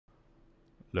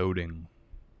Loading.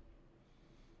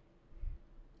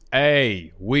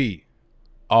 Hey, we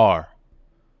are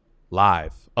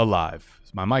alive.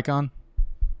 Is my mic on?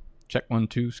 Check 1,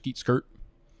 2, skeet skirt.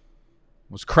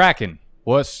 What's cracking?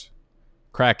 Mr.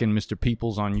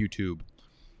 Peoples on YouTube?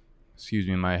 Excuse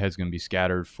me, my head's going to be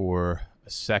scattered for a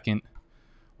second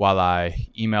while I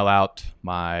email out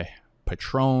my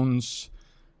patrons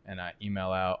and I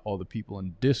email out all the people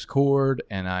in Discord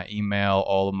and I email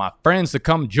all of my friends to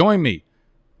come join me.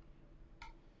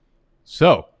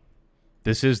 So,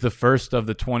 this is the first of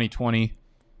the 2020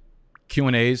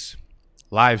 Q&As,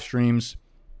 live streams.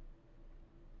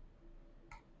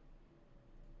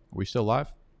 Are we still live?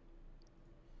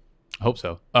 I hope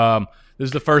so. This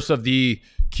is the first of the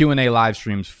Q&A live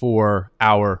streams for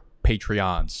our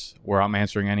Patreons, where I'm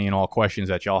answering any and all questions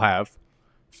that y'all have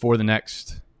for the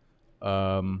next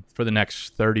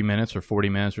 30 minutes or 40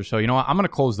 minutes or so. You know what? I'm going to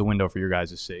close the window for your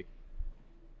guys' sake.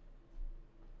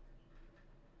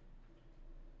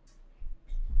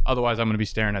 Otherwise, I'm going to be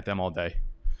staring at them all day.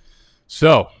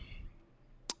 So,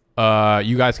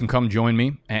 you guys can come join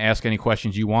me and ask any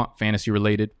questions you want,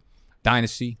 fantasy-related,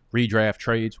 dynasty, redraft,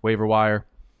 trades, waiver wire,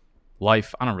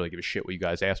 life. I don't really give a shit what you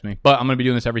guys ask me. But I'm going to be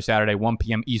doing this every Saturday, 1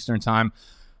 p.m. Eastern time.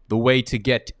 The way to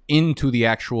get into the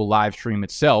actual live stream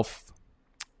itself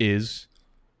is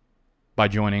by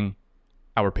joining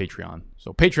our Patreon.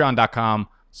 So,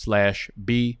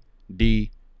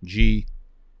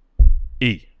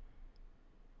 patreon.com/BDGE.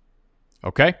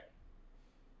 Okay?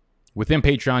 Within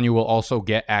Patreon, you will also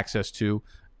get access to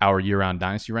our year-round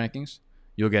Dynasty rankings.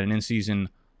 You'll get an in-season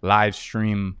live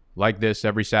stream like this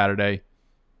every Saturday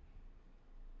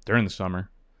during the summer,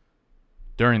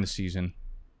 during the season,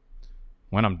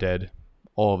 when I'm dead,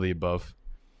 all of the above.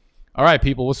 All right,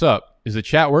 people, what's up? Is the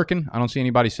chat working? I don't see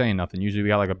anybody saying nothing. Usually we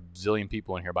got like a zillion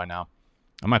people in here by now.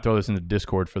 I might throw this into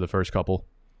Discord for the first couple.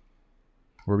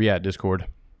 Where we at, Discord?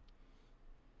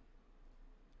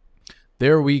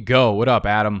 There we go. What up,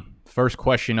 Adam? First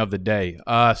question of the day.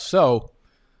 So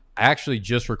I actually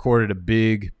just recorded a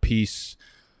big piece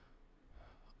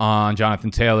on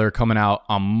Jonathan Taylor coming out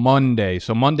on Monday.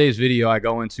 So Monday's video, I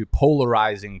go into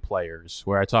polarizing players,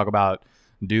 where I talk about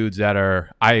dudes that are,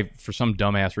 for some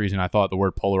dumbass reason, I thought the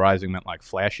word polarizing meant like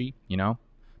flashy, you know?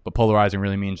 But polarizing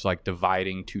really means like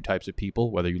dividing two types of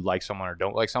people, whether you like someone or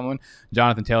don't like someone.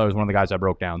 Jonathan Taylor is one of the guys I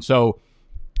broke down. So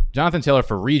Jonathan Taylor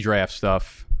for redraft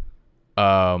stuff,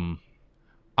 I'm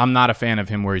not a fan of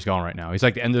him where he's going right now. He's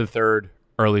like the end of the third,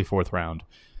 early fourth round.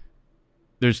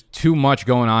 There's too much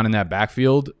going on in that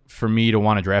backfield for me to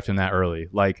want to draft him that early.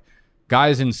 Like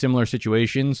guys in similar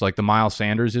situations, like the Miles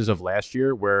Sanderses of last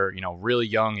year, where, you know, really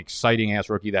young, exciting ass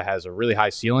rookie that has a really high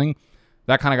ceiling.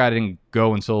 That kind of guy didn't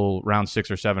go until round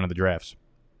 6 or 7 of the drafts.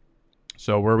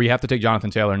 So where we have to take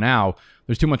Jonathan Taylor now,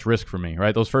 there's too much risk for me,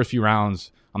 right? Those first few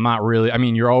rounds, I'm not really, I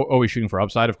mean, you're always shooting for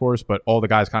upside, of course, but all the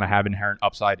guys kind of have inherent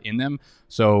upside in them.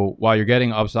 So while you're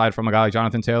getting upside from a guy like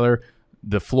Jonathan Taylor,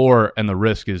 the floor and the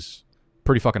risk is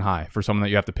pretty fucking high for someone that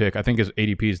you have to pick. I think his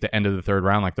ADP is the end of the third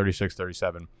round, like 36,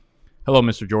 37. Hello,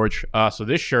 Mr. George. So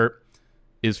this shirt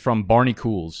is from Barney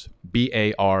Cools,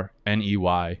 Barney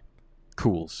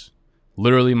Cools.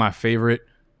 Literally my favorite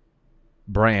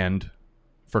brand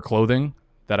for clothing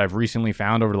that I've recently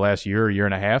found over the last year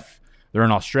and a half. They're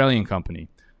an Australian company.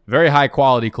 Very high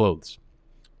quality clothes,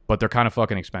 but they're kind of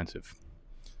fucking expensive.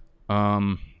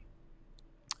 I'm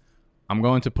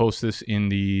going to post this in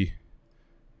the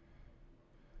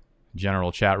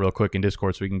general chat real quick in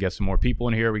Discord so we can get some more people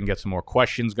in here. We can get some more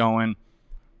questions going.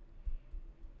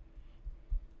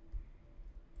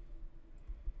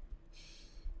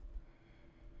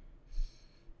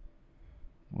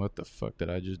 What the fuck did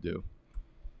I just do?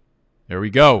 There we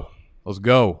go. Let's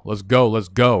go.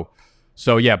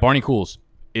 So yeah, Barney Cools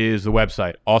is the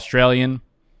website. Australian,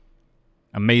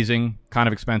 amazing, kind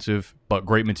of expensive, but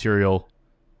great material,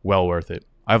 well worth it.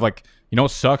 I have like, you know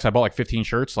what sucks? I bought like 15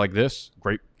 shirts like this.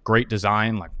 Great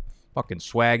design, like fucking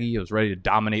swaggy. I was ready to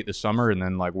dominate the summer, and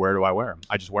then like, where do I wear them?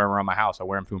 I just wear them around my house. I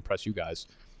wear them to impress you guys.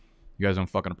 You guys don't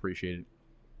fucking appreciate it.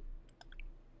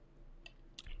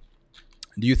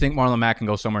 Do you think Marlon Mack can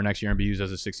go somewhere next year and be used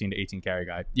as a 16 to 18 carry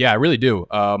guy? Yeah, I really do.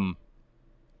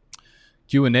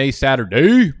 Q&A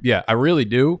Saturday. Yeah, I really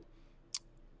do.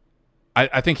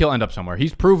 I think he'll end up somewhere.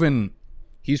 He's proven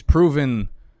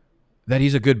that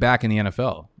he's a good back in the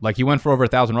NFL. Like, he went for over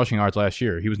 1,000 rushing yards last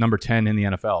year. He was number 10 in the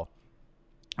NFL.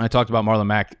 I talked about Marlon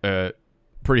Mack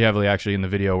pretty heavily, actually, in the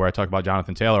video where I talked about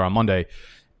Jonathan Taylor on Monday.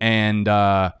 And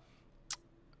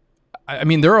I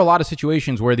mean, there are a lot of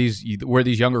situations where these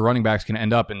younger running backs can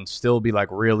end up and still be like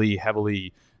really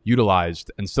heavily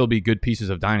utilized and still be good pieces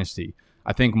of dynasty.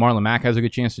 I think Marlon Mack has a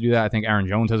good chance to do that. I think Aaron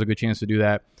Jones has a good chance to do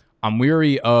that. I'm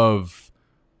weary of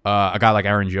a guy like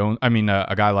Aaron Jones. I mean,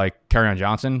 a guy like Kerryon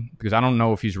Johnson, because I don't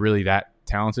know if he's really that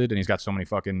talented, and he's got so many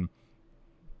fucking.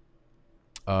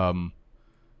 I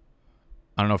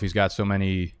don't know if he's got so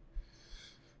many.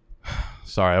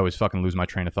 Sorry, I always fucking lose my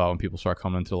train of thought when people start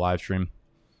coming into the live stream.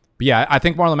 But yeah, I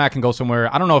think Marlon Mack can go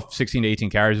somewhere. I don't know if 16 to 18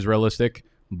 carries is realistic,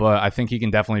 but I think he can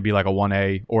definitely be like a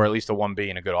 1A or at least a 1B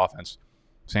in a good offense.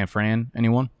 San Fran,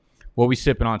 anyone? What we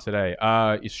sipping on today?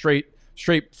 Straight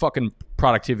fucking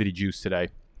productivity juice today.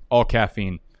 All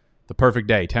caffeine. The perfect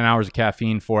day. 10 hours of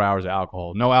caffeine, 4 hours of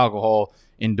alcohol. No alcohol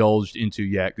indulged into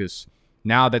yet, because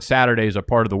now that Saturdays are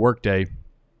part of the workday,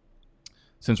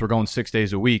 since we're going 6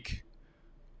 days a week,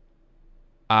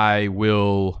 I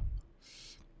will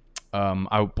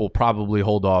probably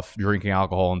hold off drinking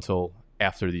alcohol until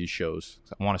after these shows.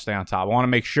 I want to stay on top. I want to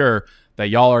make sure that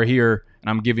y'all are here and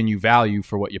I'm giving you value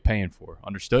for what you're paying for.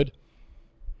 Understood?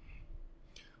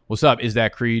 What's up? Is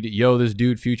that Creed? Yo, this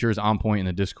dude Future is on point in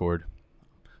the Discord.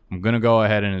 I'm going to go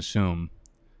ahead and assume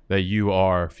that you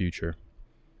are Future.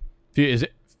 Is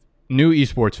it new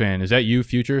esports fan? Is that you,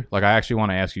 Future? Like, I actually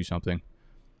want to ask you something.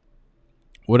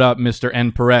 What up, Mr.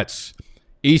 N. Peretz?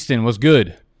 Easton, what's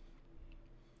good?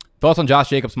 Thoughts on Josh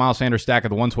Jacobs, Miles Sanders stack of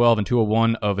the 112 and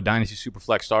 201 of a Dynasty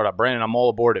Superflex startup? Brandon, I'm all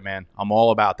aboard it, man. I'm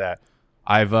all about that.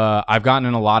 I've gotten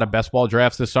in a lot of best ball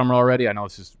drafts this summer already. I know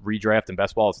this is redraft and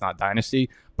best ball. It's not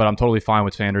Dynasty, but I'm totally fine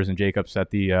with Sanders and Jacobs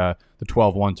at the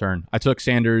 12-1 turn. I took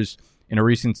Sanders in a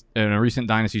recent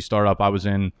Dynasty startup I was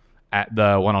in at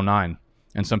the 109,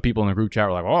 and some people in the group chat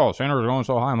were like, "Oh, Sanders is going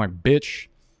so high." I'm like, "Bitch,"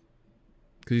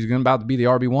 because he's about to be the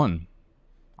RB1.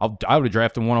 I would have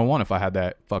drafted 101 if I had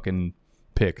that fucking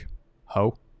pick.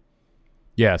 Ho.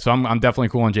 Yeah, so I'm definitely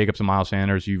cool on Jacobs and Miles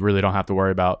Sanders. You really don't have to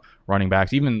worry about running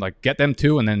backs. Even like get them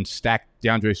two and then stack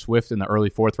DeAndre Swift in the early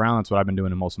 4th round. That's what I've been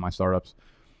doing in most of my startups.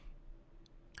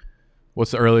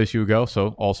 What's the earliest you would go? So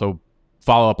also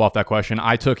follow up off that question.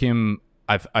 I took him.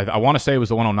 I want to say it was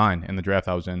the 109 in the draft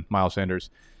I was in. Miles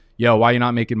Sanders. Yo, why are you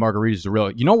not making margaritas a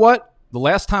real? You know what? The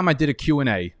last time I did a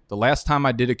Q&A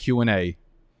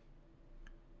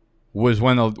was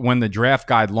when the draft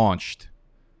guide launched.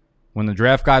 When the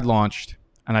draft guide launched,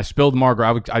 and I spilled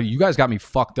margarita. You guys got me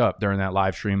fucked up during that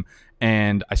live stream,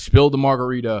 and I spilled the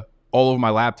margarita all over my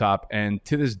laptop. And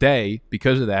to this day,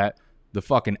 because of that, the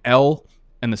fucking L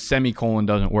and the semicolon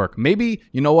doesn't work. Maybe,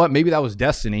 you know what? Maybe that was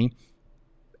destiny,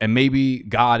 and maybe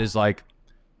God is like,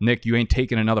 Nick, you ain't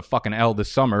taking another fucking L this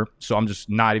summer, so I'm just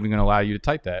not even going to allow you to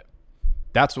type that.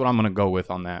 That's what I'm going to go with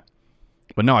on that.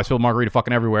 But no, I spilled margarita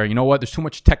fucking everywhere. You know what? There's too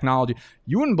much technology.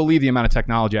 You wouldn't believe the amount of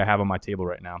technology I have on my table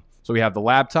right now. So we have the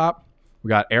laptop. We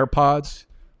got AirPods.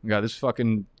 We got this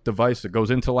fucking device that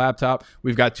goes into the laptop.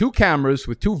 We've got 2 cameras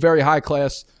with 2 very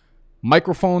high-class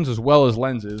microphones as well as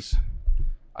lenses.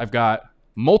 I've got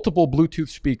multiple Bluetooth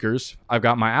speakers. I've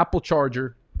got my Apple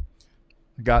charger.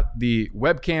 I got the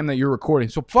webcam that you're recording.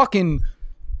 So fucking,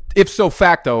 if so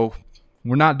facto,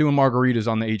 we're not doing margaritas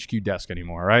on the HQ desk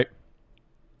anymore, right?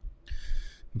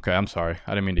 Okay, I'm sorry.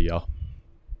 I didn't mean to yell.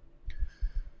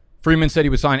 Freeman said he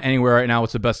would sign anywhere right now.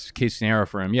 What's the best case scenario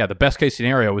for him? Yeah, the best case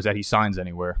scenario is that he signs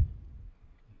anywhere.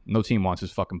 No team wants his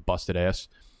fucking busted ass.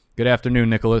 Good afternoon,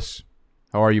 Nicholas.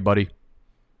 How are you, buddy?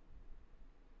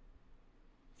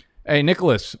 Hey,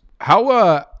 Nicholas, how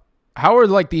are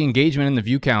like the engagement and the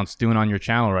view counts doing on your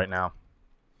channel right now?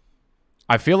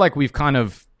 I feel like we've kind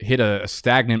of hit a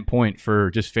stagnant point for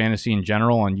just fantasy in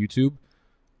general on YouTube.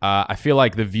 I feel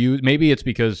like the views, maybe it's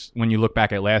because when you look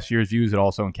back at last year's views, it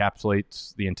also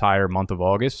encapsulates the entire month of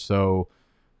August. So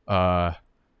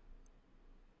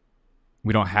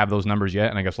we don't have those numbers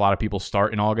yet. And I guess a lot of people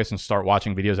start in August and start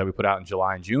watching videos that we put out in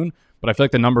July and June. But I feel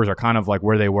like the numbers are kind of like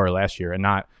where they were last year and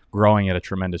not growing at a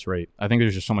tremendous rate. I think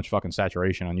there's just so much fucking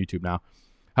saturation on YouTube now.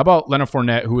 How about Leonard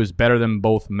Fournette, who is better than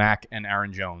both Mac and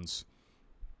Aaron Jones?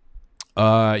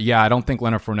 Yeah, I don't think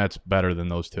Leonard Fournette's better than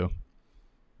those two.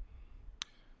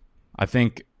 I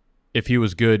think if he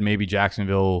was good, maybe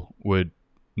Jacksonville would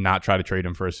not try to trade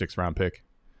him for a 6th-round pick.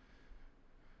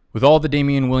 With all the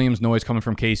Damian Williams noise coming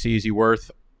from KC, is he worth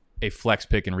a flex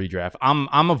pick in redraft?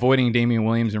 I'm avoiding Damian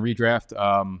Williams in redraft.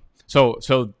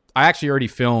 So I actually already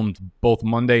filmed both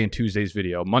Monday and Tuesday's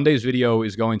video. Monday's video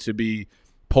is going to be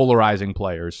polarizing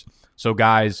players. So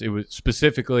guys, it was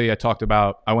specifically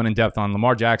I went in depth on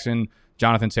Lamar Jackson,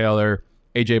 Jonathan Taylor,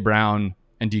 AJ Brown,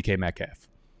 and DK Metcalf.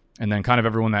 And then kind of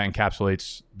everyone that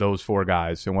encapsulates those 4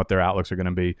 guys and what their outlooks are going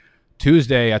to be.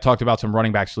 Tuesday, I talked about some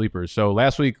running back sleepers. So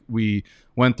last week, we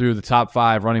went through the top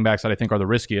 5 running backs that I think are the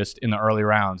riskiest in the early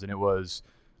rounds. And it was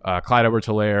Clyde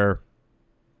Edwards-Helaire,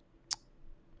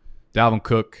 Dalvin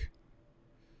Cook,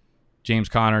 James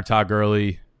Conner, Todd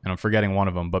Gurley, and I'm forgetting one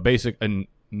of them. But I don't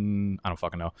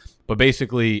fucking know. But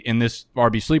basically, in this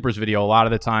RB Sleepers video, a lot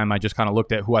of the time I just kind of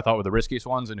looked at who I thought were the riskiest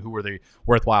ones and who were the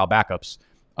worthwhile backups.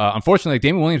 Unfortunately,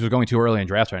 Damien Williams was going too early in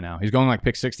drafts right now. He's going like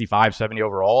pick 65, 70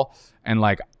 overall. And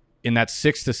like in that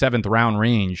 6th to 7th round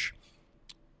range,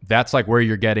 that's like where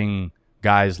you're getting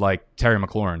guys like Terry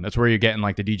McLaurin. That's where you're getting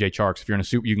like the DJ Charks. If you're in a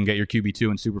super, you can get your QB2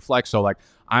 and super flex. So like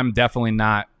I'm definitely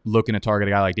not looking to target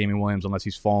a guy like Damien Williams unless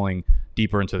he's falling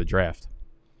deeper into the draft.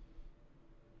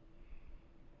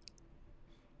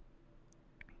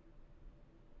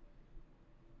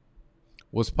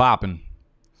 What's popping?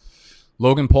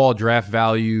 Logan Paul draft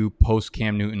value post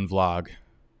Cam Newton vlog.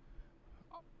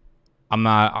 I'm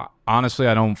not, honestly,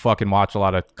 I don't fucking watch a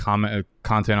lot of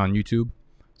content on YouTube,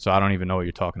 so I don't even know what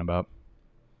you're talking about.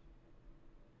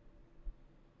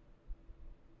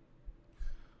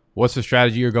 What's the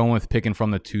strategy you're going with picking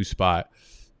from the 2 spot?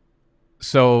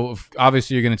 So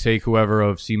obviously you're going to take whoever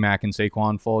of C-Mac and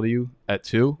Saquon fall to you at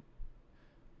 2.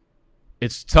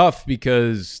 It's tough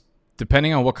because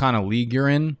depending on what kind of league you're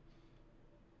in,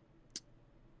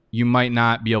 you might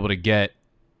not be able to get,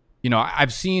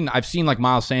 I've seen like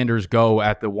Miles Sanders go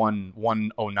at the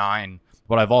 109,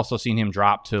 but I've also seen him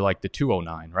drop to like the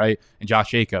 209, right? And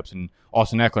Josh Jacobs and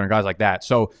Austin Eckler and guys like that.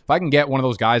 So if I can get one of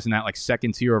those guys in that like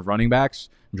second tier of running backs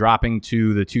dropping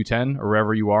to the 210 or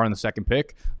wherever you are in the second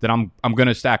pick, then I'm going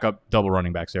to stack up double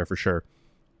running backs there for sure.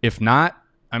 If not,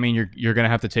 I mean, you're going to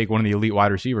have to take one of the elite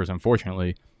wide receivers,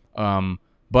 unfortunately.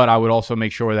 But I would also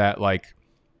make sure that like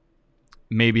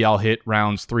maybe I'll hit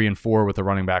rounds 3 and 4 with a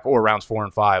running back, or rounds 4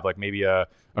 and 5, like maybe a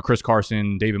Chris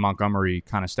Carson, David Montgomery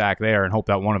kind of stack there, and hope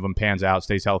that one of them pans out,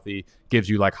 stays healthy, gives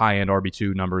you like high-end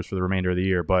RB2 numbers for the remainder of the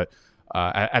year. But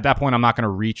at that point, I'm not going to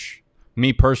reach,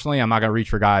 me personally, I'm not going to reach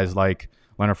for guys like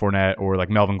Leonard Fournette or like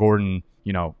Melvin Gordon,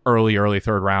 early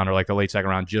third round or like the late second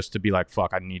round, just to be like,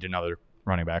 fuck, I need another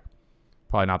running back.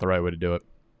 Probably not the right way to do it.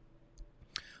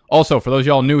 Also, for those of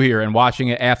y'all new here and watching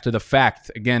it after the fact,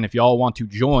 again, if y'all want to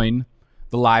join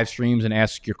the live streams and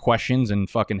ask your questions and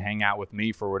fucking hang out with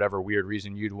me for whatever weird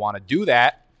reason you'd want to do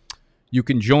that, you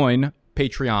can join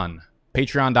Patreon.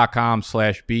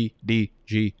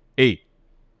 Patreon.com/BDGE.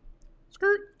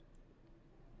 Skirt.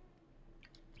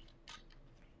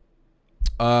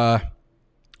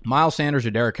 Miles Sanders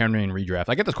or Derrick Henry in redraft?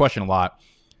 I get this question a lot.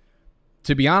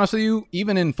 To be honest with you,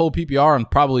 even in full PPR, I'm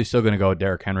probably still going to go with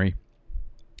Derrick Henry.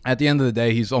 At the end of the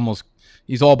day, he's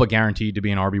all but guaranteed to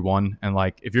be an RB1. And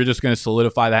like, if you're just going to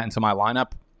solidify that into my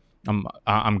lineup,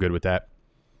 I'm good with that.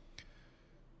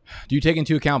 Do you take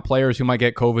into account players who might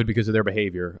get COVID because of their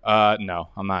behavior? No,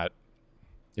 I'm not.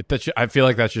 I feel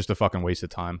like that's just a fucking waste of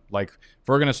time. Like, if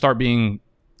we're going to start being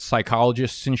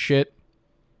psychologists and shit,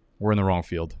 we're in the wrong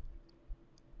field.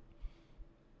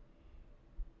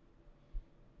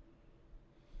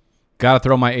 Got to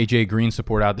throw my AJ Green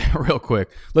support out there real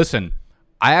quick. Listen,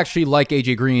 I actually like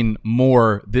AJ Green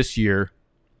more this year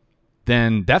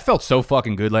than that. Felt so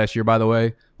fucking good last year, by the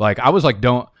way. Like, I was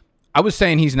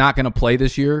saying he's not going to play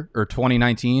this year or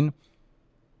 2019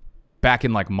 back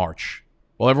in like March.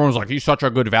 Well, everyone was like, he's such a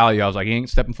good value. I was like, he ain't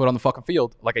stepping foot on the fucking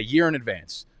field like a year in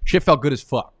advance. Shit felt good as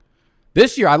fuck.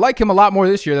 This year, I like him a lot more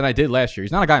this year than I did last year.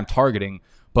 He's not a guy I'm targeting,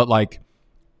 but like,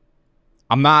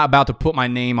 I'm not about to put my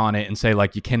name on it and say,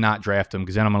 like, you cannot draft him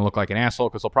because then I'm going to look like an asshole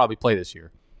because he'll probably play this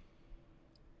year.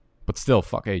 But still,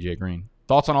 fuck AJ Green.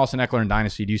 Thoughts on Austin Eckler in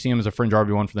Dynasty? Do you see him as a fringe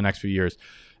RB1 for the next few years?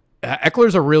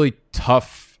 Eckler's a really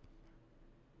tough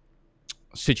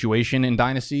situation in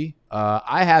Dynasty.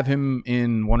 I have him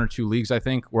in 1 or 2 leagues, I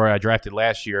think, where I drafted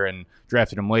last year and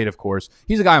drafted him late, of course.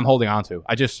 He's a guy I'm holding on to.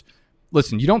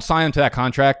 Listen, you don't sign him to that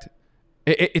contract.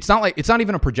 It's not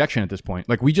even a projection at this point.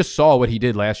 Like, we just saw what he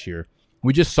did last year.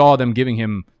 We just saw them giving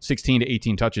him 16 to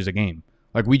 18 touches a game.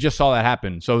 Like, we just saw that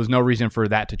happen. So there's no reason for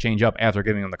that to change up after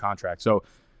giving him the contract. So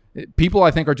people, I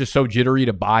think, are just so jittery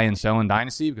to buy and sell in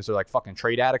Dynasty because they're like fucking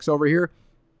trade addicts over here.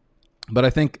 But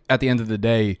I think at the end of the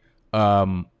day,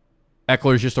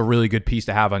 Eckler is just a really good piece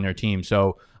to have on your team.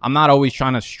 So I'm not always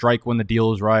trying to strike when the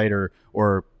deal is right or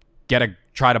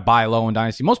try to buy low in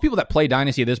Dynasty. Most people that play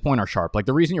Dynasty at this point are sharp. Like,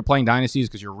 the reason you're playing Dynasty is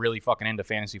because you're really fucking into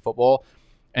fantasy football.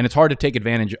 And it's hard to take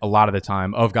advantage a lot of the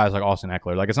time of guys like Austin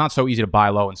Eckler. Like, it's not so easy to buy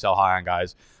low and sell high on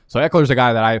guys. So Eckler's a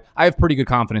guy that I have pretty good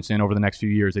confidence in over the next few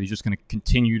years that he's just going to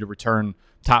continue to return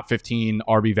top 15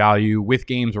 RB value with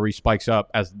games where he spikes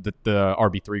up as the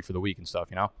RB3 for the week and stuff,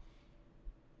 you know?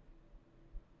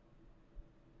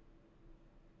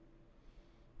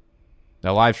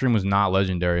 That live stream was not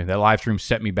legendary. That live stream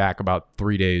set me back about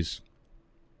 3 days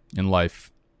in life.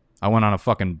 I went on a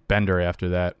fucking bender after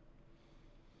that.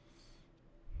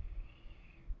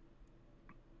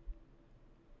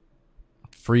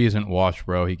 Free isn't washed,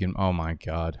 bro. He can. Oh my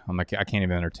god, I can't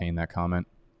even entertain that comment.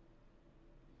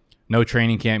 No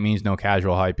training camp means no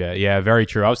casual hype yet. Yeah, very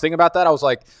true. I was thinking about that. I was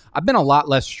like, I've been a lot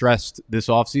less stressed this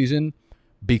offseason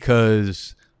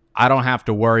because I don't have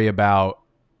to worry about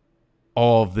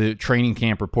all of the training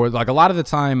camp reports. Like a lot of the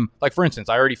time, like for instance,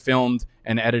 I already filmed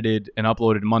and edited and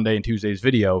uploaded Monday and Tuesday's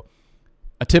video.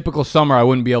 A typical summer, I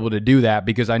wouldn't be able to do that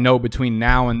because I know between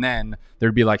now and then,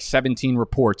 there'd be like 17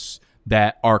 reports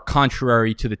that are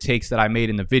contrary to the takes that I made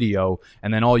in the video.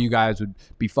 And then all you guys would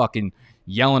be fucking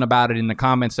yelling about it in the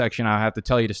comment section. I have to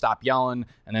tell you to stop yelling.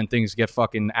 And then things get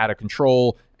fucking out of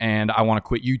control. And I want to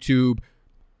quit YouTube.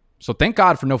 So thank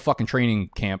God for no fucking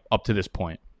training camp up to this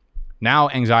point. Now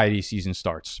anxiety season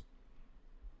starts.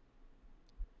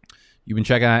 You've been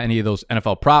checking out any of those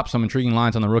NFL props, some intriguing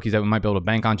lines on the rookies that we might be able to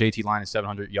bank on. JT line is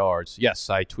 700 yards. Yes,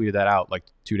 I tweeted that out like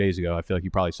 2 days ago. I feel like you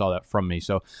probably saw that from me.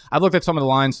 So I've looked at some of the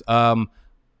lines.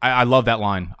 I love that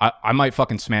line. I might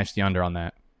fucking smash the under on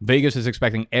that. Vegas is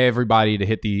expecting everybody to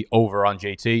hit the over on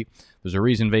JT. There's a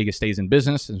reason Vegas stays in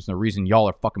business. There's a reason y'all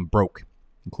are fucking broke,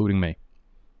 including me.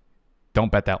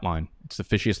 Don't bet that line. It's the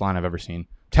fishiest line I've ever seen.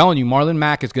 Telling you, Marlon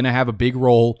Mack is going to have a big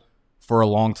role for a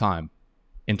long time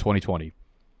in 2020.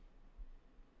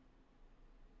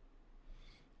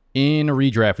 In a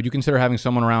redraft, would you consider having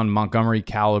someone around Montgomery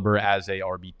caliber as a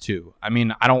RB2? I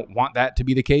mean, I don't want that to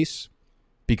be the case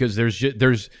because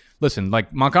listen,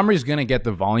 like Montgomery's going to get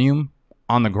the volume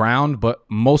on the ground, but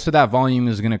most of that volume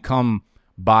is going to come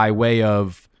by way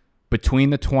of between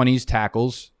the 20s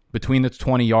tackles, between the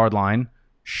 20-yard line,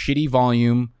 shitty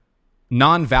volume,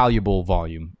 non-valuable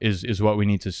volume is what we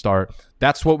need to start.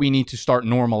 That's what we need to start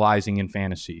normalizing in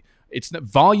fantasy.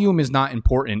 Volume is not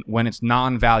important when it's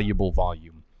non-valuable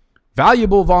volume.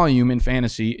 Valuable volume in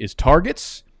fantasy is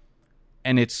targets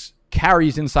and it's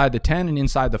carries inside the 10 and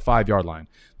inside the 5-yard line.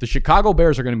 The Chicago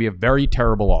Bears are going to be a very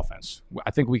terrible offense.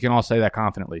 I think we can all say that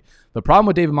confidently. The problem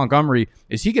with David Montgomery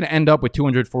is he can end up with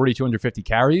 240, 250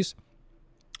 carries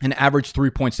and average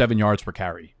 3.7 yards per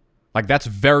carry. Like that's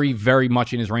very, very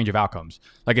much in his range of outcomes.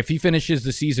 Like if he finishes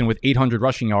the season with 800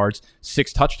 rushing yards,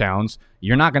 6 touchdowns,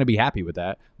 you're not going to be happy with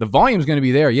that. The volume's going to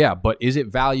be there, yeah, but is it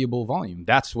valuable volume?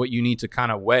 That's what you need to kind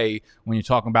of weigh when you're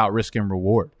talking about risk and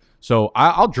reward. So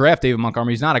I'll draft David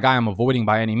Montgomery. He's not a guy I'm avoiding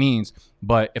by any means,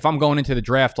 but if I'm going into the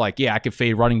draft like, yeah, I could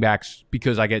fade running backs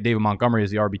because I get David Montgomery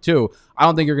as the RB2, I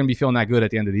don't think you're going to be feeling that good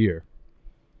at the end of the year.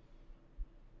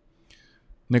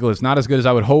 Nicholas, not as good as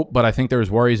I would hope, but I think there's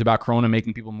worries about Corona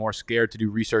making people more scared to do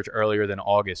research earlier than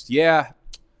August. Yeah,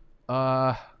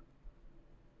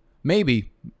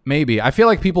 maybe. I feel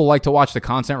like people like to watch the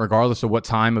content regardless of what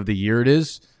time of the year it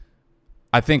is.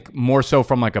 I think more so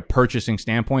from like a purchasing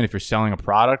standpoint, if you're selling a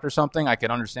product or something, I can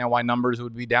understand why numbers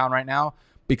would be down right now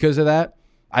because of that.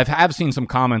 I have seen some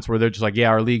comments where they're just like, yeah,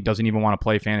 our league doesn't even want to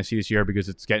play fantasy this year because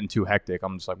it's getting too hectic.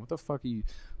 I'm just like, what the fuck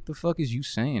is you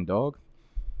saying, dog?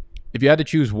 If you had to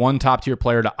choose one top-tier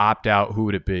player to opt out, who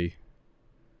would it be?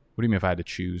 What do you mean if I had to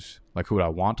choose? Like, who would I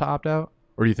want to opt out?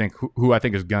 Or do you think who I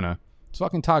think is gonna? It's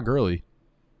fucking Todd Gurley.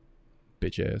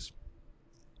 Bitch ass.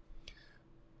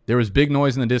 There was big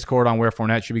noise in the Discord on where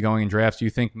Fournette should be going in drafts. Do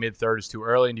you think mid-third is too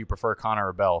early, and do you prefer Connor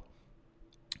or Bell?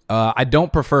 I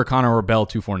don't prefer Connor or Bell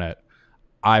to Fournette.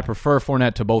 I prefer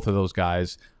Fournette to both of those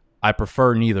guys. I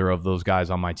prefer neither of those guys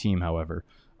on my team, however.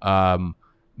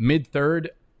 Mid-third...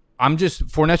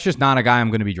 Fournette's just not a guy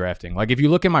I'm going to be drafting. Like if you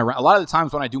look at a lot of the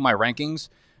times when I do my rankings,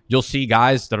 you'll see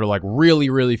guys that are like really,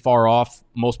 really far off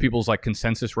most people's like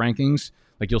consensus rankings.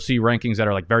 Like you'll see rankings that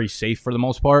are like very safe for the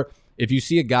most part. If you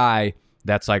see a guy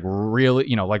that's like really,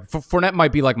 like Fournette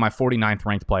might be like my 49th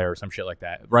ranked player or some shit like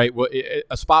that, right?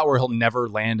 A spot where he'll never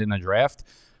land in a draft.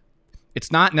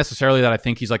 It's not necessarily that I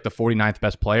think he's like the 49th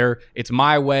best player. It's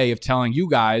my way of telling you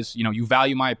guys, you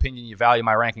value my opinion, you value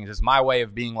my rankings. It's my way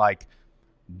of being like,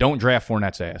 don't draft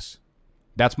Fournette's ass.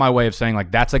 That's my way of saying,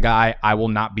 like, that's a guy I will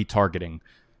not be targeting.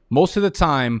 Most of the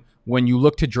time, when you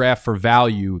look to draft for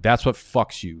value, that's what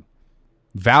fucks you.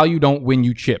 Value don't win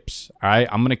you chips, all right?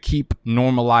 I'm going to keep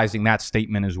normalizing that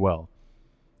statement as well.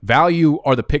 Value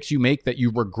are the picks you make that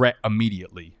you regret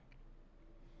immediately.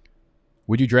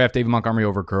 Would you draft David Montgomery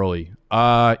over Gurley?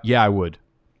 Yeah, I would.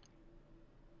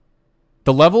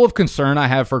 The level of concern I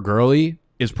have for Gurley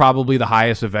is probably the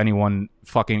highest of anyone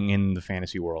fucking in the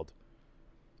fantasy world.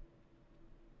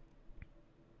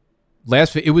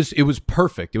 It was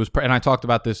perfect. And I talked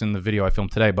about this in the video I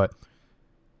filmed today, but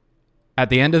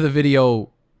at the end of the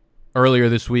video earlier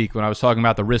this week when I was talking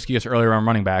about the riskiest early round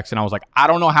running backs, and I was like, I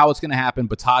don't know how it's going to happen,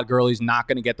 but Todd Gurley's not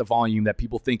going to get the volume that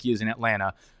people think he is in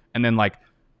Atlanta. And then like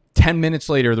 10 minutes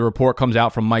later, the report comes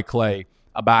out from Mike Clay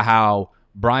about how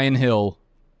Brian Hill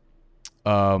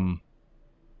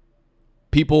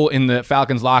people in the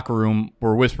Falcons locker room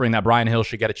were whispering that Brian Hill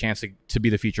should get a chance to be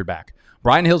the featured back.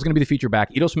 Brian Hill's going to be the featured back.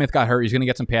 Ito Smith got hurt. He's going to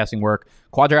get some passing work.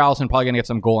 Quadri Allison probably going to get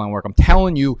some goal line work. I'm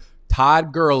telling you,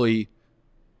 Todd Gurley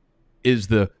is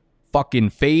the fucking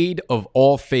fade of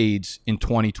all fades in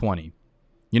 2020.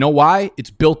 You know why?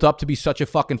 It's built up to be such a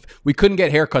fucking... We couldn't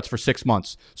get haircuts for 6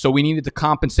 months, so we needed to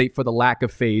compensate for the lack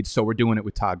of fades, so we're doing it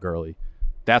with Todd Gurley.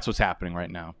 That's what's happening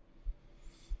right now.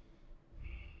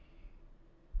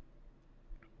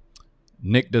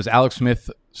 Nick, does Alex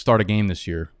Smith start a game this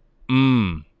year?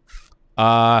 I'm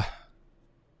going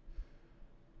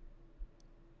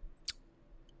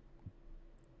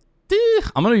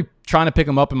to be trying to pick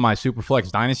him up in my Superflex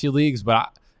Dynasty leagues,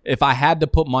 but if I had to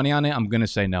put money on it, I'm going to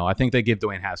say no. I think they give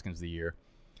Dwayne Haskins the year.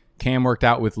 Cam worked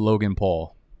out with Logan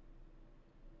Paul.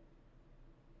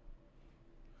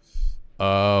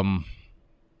 No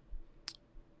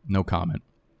comment.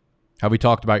 Have we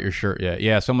talked about your shirt yet?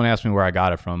 Yeah, someone asked me where I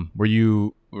got it from. Were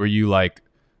you like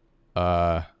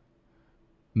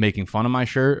making fun of my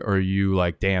shirt, or are you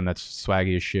like, damn, that's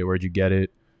swaggy as shit? Where'd you get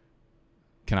it?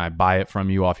 Can I buy it from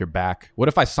you off your back? What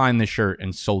if I signed this shirt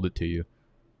and sold it to you?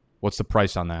 What's the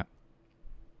price on that?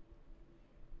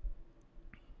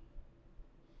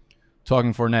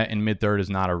 Talking Fournette in mid-third is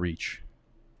not a reach.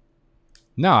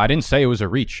 No, I didn't say it was a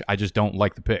reach. I just don't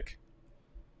like the pick.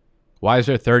 Why is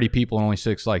there 30 people and only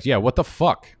 6 likes? Yeah, what the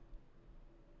fuck?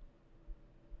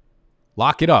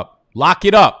 Lock it up. Lock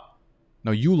it up.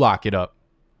 No, you lock it up.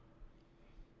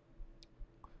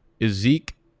 Is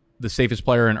Zeke the safest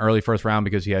player in early first round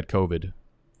because he had COVID?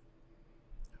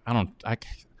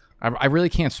 I really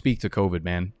can't speak to COVID,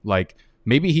 man. Like,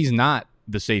 maybe he's not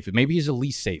the safest. Maybe he's the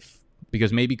least safe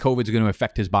because maybe COVID's going to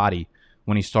affect his body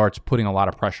when he starts putting a lot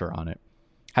of pressure on it.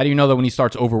 How do you know that when he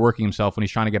starts overworking himself, when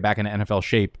he's trying to get back into NFL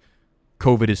shape,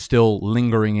 COVID is still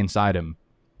lingering inside him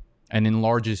and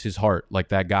enlarges his heart like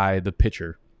that guy, the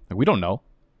pitcher? Like, we don't know.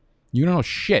 You don't know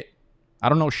shit. I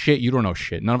don't know shit. You don't know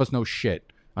shit. None of us know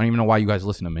shit. I don't even know why you guys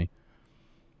listen to me.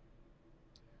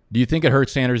 Do you think it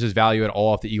hurts Sanders' value at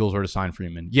all if the Eagles were to sign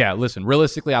Freeman? Yeah, listen,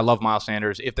 realistically, I love Miles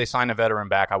Sanders. If they sign a veteran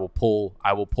back, I will pull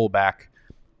back.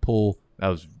 That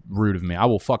was rude of me. I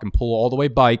will fucking pull all the way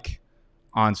bike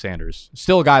on Sanders.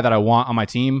 Still a guy that I want on my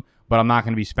team, but I'm not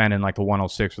going to be spending like the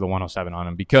 106 or the 107 on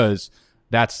him because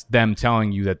that's them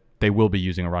telling you that they will be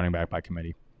using a running back by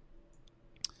committee.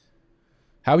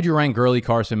 How would you rank Gurley,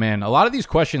 Carson? Man, a lot of these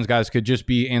questions, guys, could just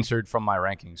be answered from my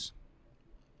rankings,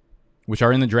 which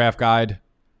are in the draft guide,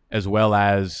 as well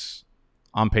as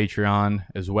on Patreon,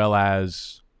 as well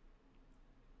as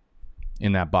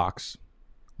in that box,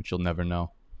 which you'll never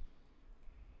know.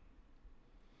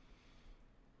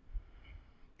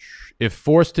 If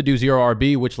forced to do 0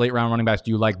 RB, which late round running backs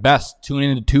do you like best? Tune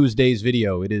into Tuesday's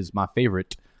video. It is my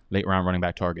favorite late round running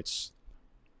back targets.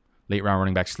 Late round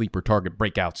running back sleeper target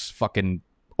breakouts. Fucking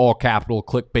all capital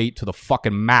clickbait to the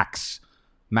fucking max.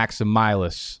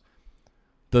 Maximilus.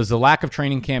 Does the lack of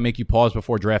training camp make you pause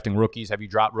before drafting rookies? Have you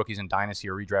dropped rookies in Dynasty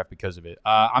or redraft because of it?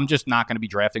 I'm just not going to be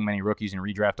drafting many rookies in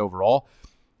redraft overall.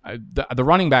 The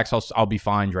running backs, I'll be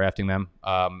fine drafting them.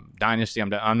 Dynasty,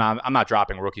 I'm not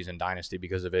dropping rookies in Dynasty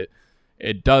because of it.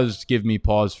 It does give me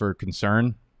pause for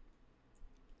concern.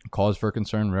 Cause for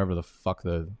concern, whatever the fuck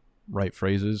the right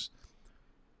phrase is.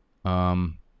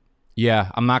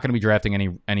 Yeah, I'm not going to be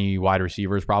drafting any wide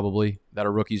receivers probably that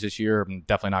are rookies this year. I'm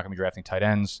definitely not going to be drafting tight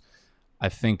ends. I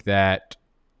think that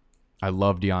I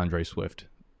love DeAndre Swift.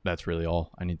 That's really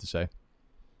all I need to say.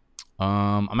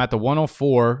 I'm at the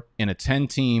 104 in a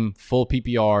 10-team full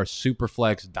PPR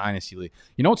Superflex Dynasty League.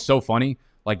 You know what's so funny?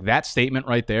 Like that statement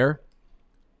right there.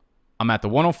 I'm at the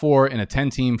 104 in a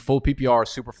 10-team full PPR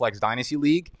Superflex Dynasty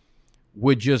League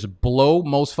would just blow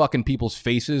most fucking people's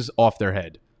faces off their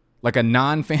head. Like a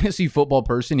non-fantasy football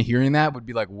person hearing that would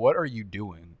be like, what are you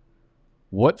doing?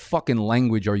 What fucking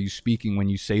language are you speaking when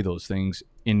you say those things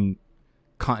in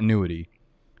continuity?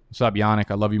 What's up,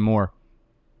 Yannick? I love you more.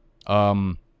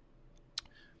 But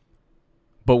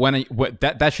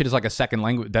that shit is like a second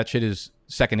language. That shit is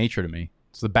second nature to me.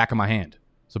 It's the back of my hand.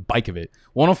 It's a bike of it.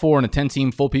 104 in a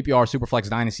 10-team full PPR Superflex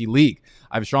Dynasty League.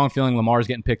 I have a strong feeling Lamar's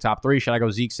getting picked top 3. Should I go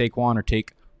Zeke, Saquon, or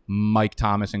take Mike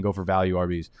Thomas and go for value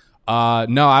RBs?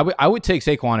 No, I would take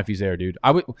Saquon if he's there, dude.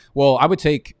 I would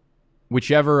take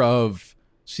whichever of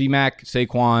C-Mac,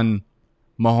 Saquon,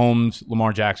 Mahomes,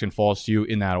 Lamar Jackson falls to you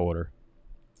in that order.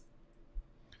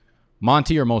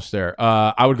 Monty or Mostert?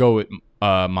 I would go with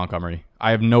Montgomery.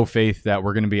 I have no faith that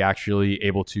we're going to be actually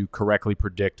able to correctly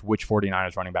predict which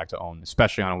 49ers running back to own,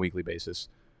 especially on a weekly basis.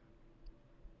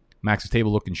 Max's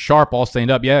table looking sharp, all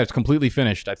stained up. Yeah, it's completely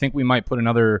finished. I think we might put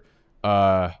another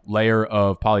layer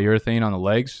of polyurethane on the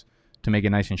legs to make it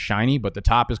nice and shiny, but the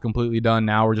top is completely done.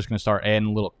 Now we're just going to start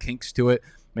adding little kinks to it.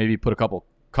 Maybe put a couple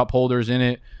cup holders in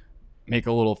it. Make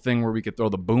a little thing where we could throw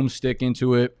the boomstick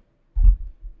into it.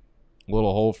 A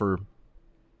little hole for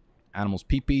animals'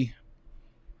 pee-pee.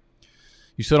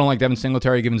 You still don't like Devin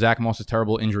Singletary given Zach Moss's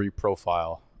terrible injury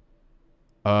profile.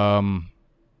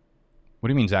 What do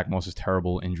you mean Zach Moss's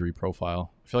terrible injury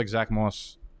profile? I feel like Zach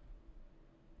Moss...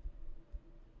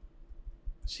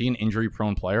 Is he an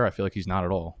injury-prone player? I feel like he's not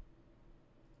at all.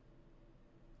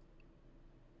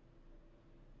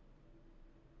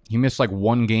 He missed like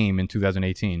one game in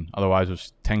 2018. Otherwise, it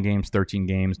was 10 games, 13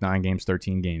 games, 9 games,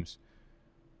 13 games.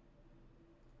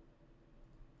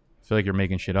 I feel like you're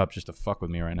making shit up just to fuck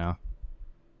with me right now.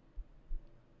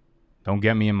 Don't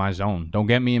get me in my zone. Don't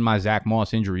get me in my Zach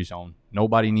Moss injury zone.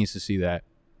 Nobody needs to see that.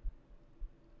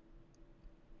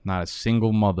 Not a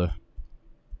single mother.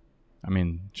 I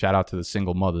mean, shout out to the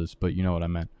single mothers, but you know what I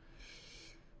meant.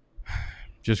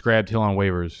 Just grabbed Hill on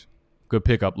waivers. Good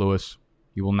pickup, Lewis.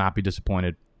 You will not be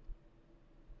disappointed.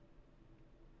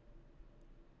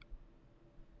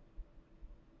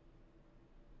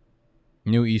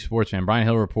 New esports fan. Brian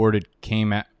Hill report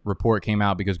came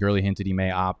out because Gurley hinted he may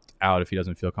opt out if he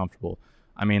doesn't feel comfortable.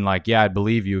 I mean, like, yeah, I'd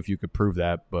believe you if you could prove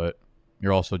that, but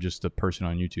you're also just a person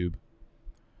on YouTube.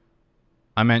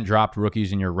 I meant dropped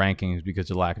rookies in your rankings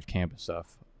because of lack of campus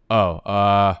stuff.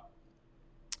 No,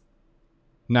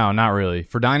 not really.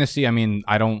 For Dynasty, I mean,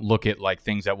 I don't look at like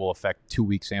things that will affect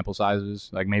 2-week sample sizes.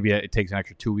 Like maybe it takes an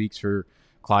extra 2 weeks for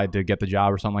Clyde to get the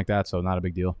job or something like that, so not a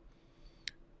big deal.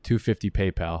 $250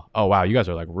 PayPal. Oh, wow. You guys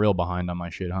are like real behind on my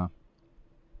shit, huh?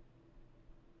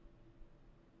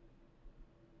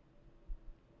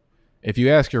 If you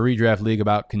ask your redraft league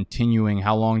about continuing,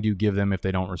 how long do you give them if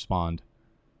they don't respond?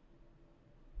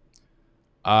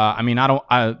 I mean,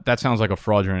 that sounds like a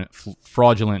fraudulent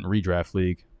redraft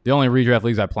league. The only redraft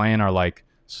leagues I play in are like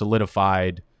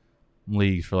solidified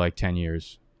leagues for like 10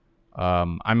 years.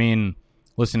 I mean,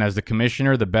 listen, as the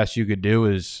commissioner, the best you could do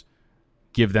is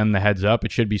give them the heads up.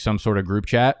 It should be some sort of group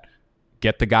chat.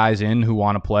 Get the guys in who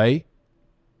want to play.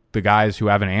 The guys who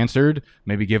haven't answered,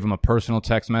 maybe give them a personal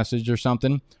text message or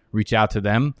something. Reach out to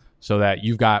them so that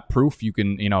you've got proof. You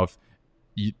can,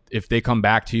 if they come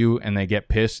back to you and they get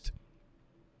pissed,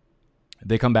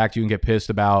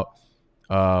 about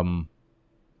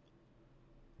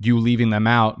you leaving them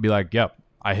out, be like, yep,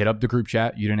 I hit up the group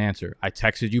chat. You didn't answer. I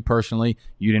texted you personally.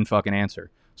 You didn't fucking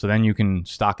answer. So then you can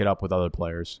stock it up with other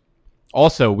players.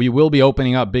 Also, we will be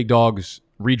opening up Big Dog's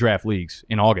redraft leagues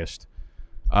in August.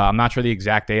 I'm not sure the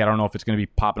exact date. I don't know if it's going to be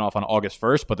popping off on August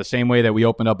 1st, but the same way that we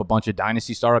opened up a bunch of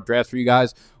Dynasty startup drafts for you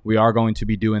guys, we are going to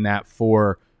be doing that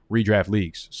for redraft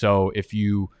leagues. So if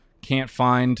you can't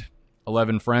find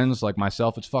 11 friends like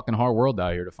myself, it's fucking hard world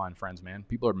out here to find friends, man.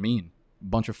 People are mean. A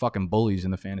bunch of fucking bullies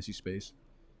in the fantasy space.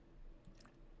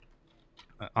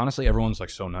 Honestly, everyone's like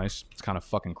so nice. It's kind of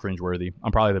fucking cringeworthy.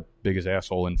 I'm probably the biggest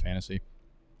asshole in fantasy.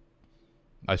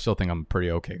 I still think I'm a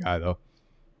pretty okay guy, though.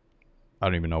 I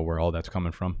don't even know where all that's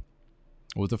coming from.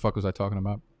 What the fuck was I talking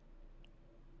about?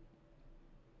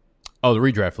 Oh, the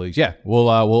redraft leagues. Yeah, we'll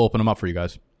open them up for you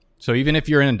guys. So even if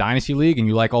you're in a dynasty league and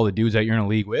you like all the dudes that you're in a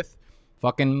league with,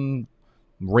 fucking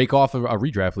rake off a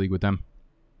redraft league with them.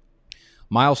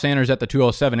 Miles Sanders at the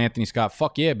 207. Anthony Scott.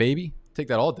 Fuck yeah, baby. Take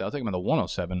that all day. I'll take him at the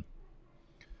 107.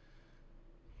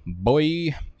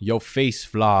 Boy, yo face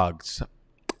vlogs.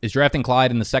 Is drafting Clyde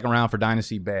in the second round for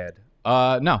Dynasty bad?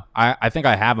 No. I think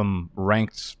I have him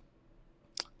ranked.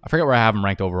 I forget where I have him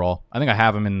ranked overall. I think I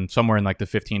have him in somewhere in like the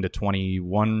 15 to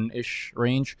 21-ish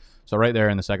range. So right there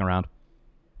in the second round.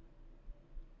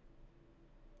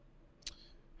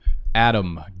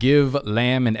 Adam, give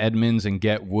Lamb and Edmonds and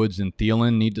get Woods and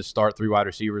Thielen. Need to start 3 wide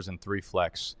receivers and 3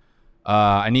 flex.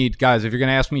 I need, guys, if you're going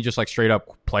to ask me just like straight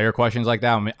up player questions like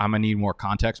that, I'm going to need more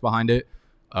context behind it.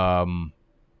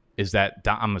 Is that,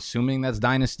 I'm assuming that's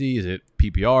Dynasty. Is it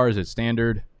PPR? Is it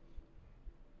Standard?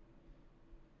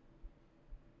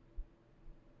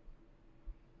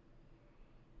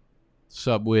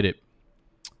 Sub with it.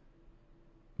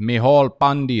 Mehul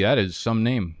Pandi. That is some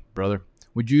name, brother.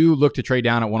 Would you look to trade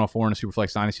down at 104 in a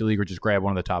Superflex Dynasty League or just grab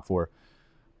one of the top 4?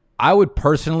 I would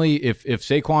personally, if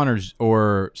Saquon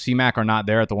or C-Mac are not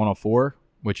there at the 104,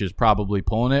 which is probably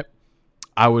pulling it,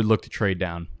 I would look to trade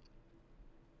down.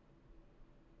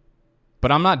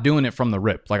 But I'm not doing it from the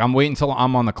rip. Like, I'm waiting until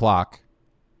I'm on the clock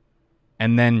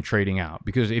and then trading out.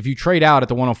 Because if you trade out at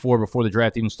the 104 before the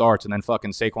draft even starts and then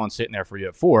fucking Saquon's sitting there for you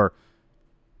at 4,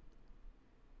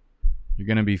 you're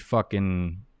going to be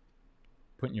fucking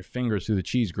putting your fingers through the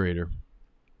cheese grater.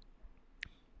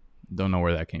 Don't know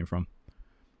where that came from.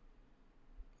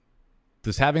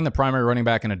 Does having the primary running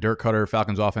back in a Dirk Cutter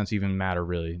Falcons offense even matter,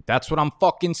 really? That's what I'm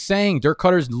fucking saying. Dirk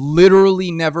Cutter's literally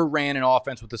never ran an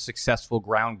offense with a successful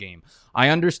ground game. I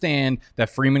understand that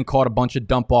Freeman caught a bunch of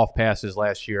dump-off passes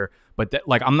last year, but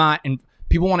I'm not –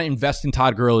 people want to invest in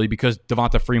Todd Gurley because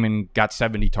Devonta Freeman got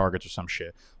 70 targets or some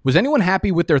shit. Was anyone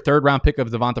happy with their third-round pick of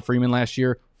Devonta Freeman last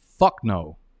year? Fuck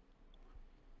no.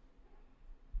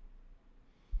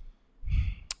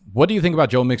 What do you think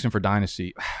about Joe Mixon for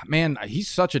Dynasty? Man, he's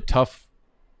such a tough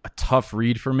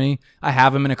read for me. I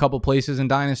have him in a couple places in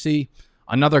Dynasty.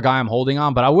 Another guy I'm holding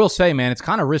on, but I will say, man, it's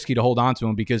kind of risky to hold on to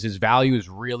him because his value is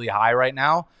really high right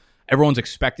now. Everyone's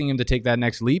expecting him to take that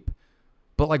next leap.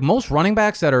 But like most running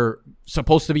backs that are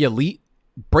supposed to be elite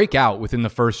break out within the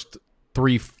first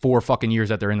 3-4 fucking years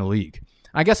that they're in the league.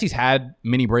 I guess he's had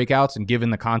many breakouts, and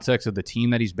given the context of the team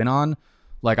that he's been on,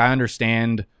 like I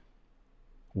understand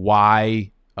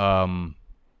why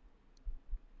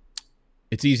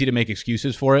it's easy to make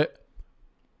excuses for it.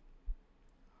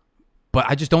 But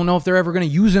I just don't know if they're ever going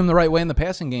to use him the right way in the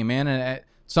passing game, man. And at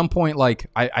some point, like,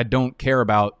 I don't care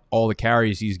about all the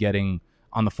carries he's getting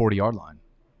on the 40-yard line.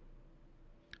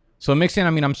 So Mixon, I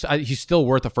mean, he's still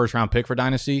worth a first-round pick for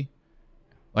Dynasty,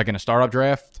 like in a startup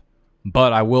draft.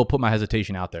 But I will put my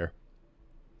hesitation out there.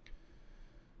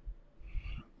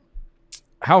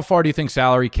 How far do you think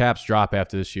salary caps drop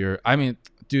after this year? I mean,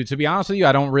 dude, to be honest with you,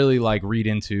 I don't really like read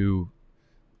into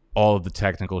all of the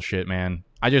technical shit, man.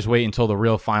 I just wait until the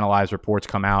real finalized reports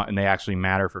come out and they actually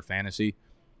matter for fantasy.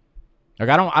 Like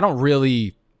I don't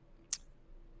really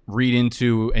read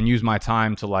into and use my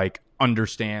time to like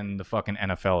understand the fucking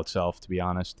NFL itself, to be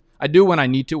honest. I do when I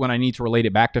need to relate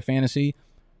it back to fantasy,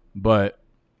 but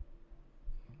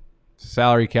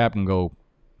salary cap can go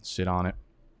sit on it.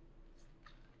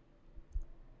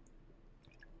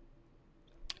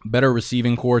 Better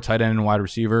receiving core, tight end and wide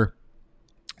receiver,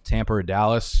 Tampa or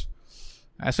Dallas?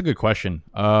 That's a good question.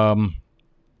 I'm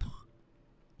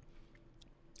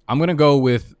going to go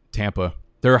with Tampa.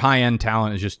 Their high-end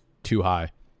talent is just too high.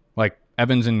 Like,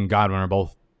 Evans and Godwin are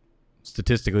both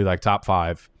statistically like top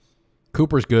 5.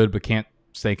 Cooper's good, but can't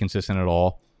stay consistent at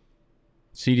all.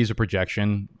 CeeDee's a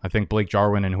projection. I think Blake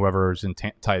Jarwin and whoever's in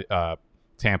Tampa,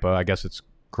 I guess it's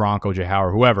Gronk, O.J.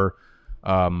 Howard, whoever.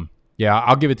 Yeah,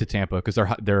 I'll give it to Tampa because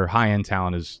their high-end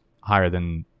talent is higher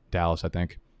than Dallas, I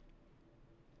think.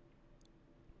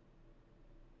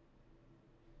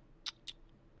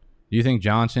 Do you think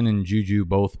Johnson and Juju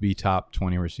both be top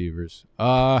 20 receivers?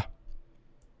 I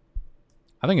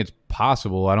think it's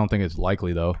possible. I don't think it's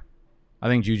likely, though. I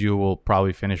think Juju will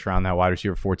probably finish around that wide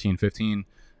receiver 14, 15.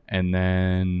 And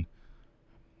then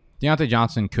Deontay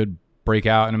Johnson could break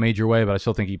out in a major way, but I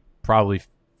still think he probably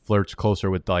flirts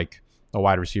closer with like a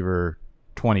wide receiver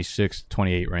 26,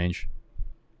 28 range.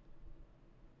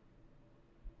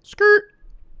 Skirt.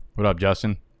 What up,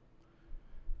 Justin?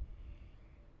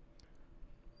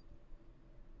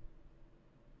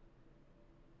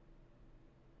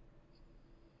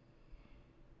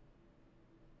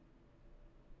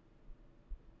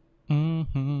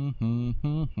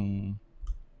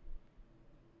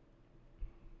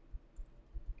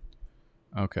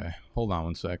 Okay, hold on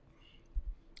one sec.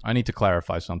 I need to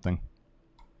clarify something.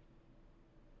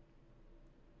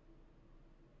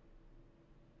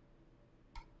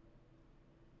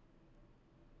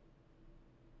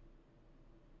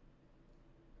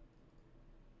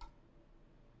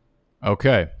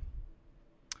 Okay.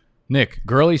 Nick,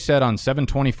 Gurley said on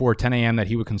 7/24, 10 a.m. that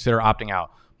he would consider opting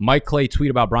out. Mike Clay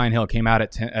tweet about Brian Hill came out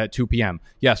at 2 p.m.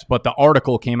 Yes, but the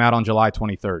article came out on July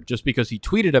 23rd. Just because he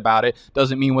tweeted about it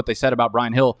doesn't mean what they said about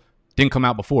Brian Hill didn't come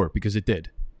out before, because it did.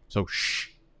 So, shh.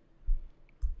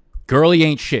 Gurley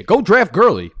ain't shit. Go draft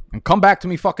Gurley and come back to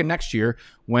me fucking next year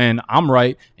when I'm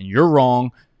right and you're wrong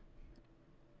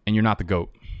and you're not the GOAT.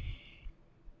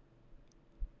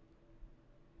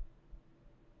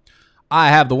 I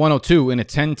have the 102 in a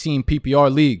 10-team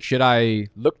PPR league. Should I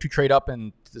look to trade up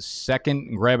in the second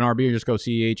and grab an RB or just go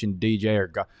CEH and DJ?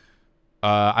 Or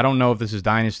I don't know if this is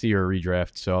Dynasty or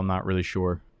redraft, so I'm not really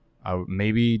sure.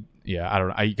 Maybe, yeah, I don't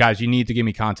know. Guys, you need to give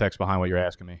me context behind what you're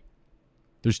asking me.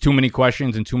 There's too many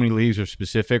questions and too many leagues are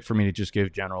specific for me to just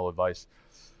give general advice.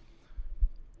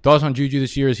 Thoughts on Juju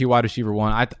this year? Is he wide receiver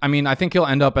 1? I mean, I think he'll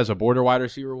end up as a border wide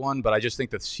receiver 1, but I just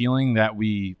think the ceiling that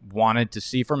we wanted to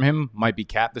see from him might be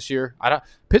capped this year.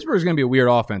 Pittsburgh's going to be a weird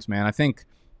offense, man. I think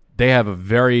they have a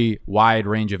very wide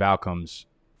range of outcomes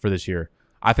for this year.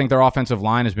 I think their offensive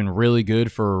line has been really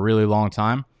good for a really long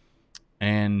time,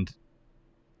 and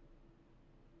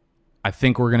I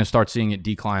think we're going to start seeing it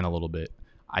decline a little bit.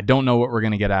 I don't know what we're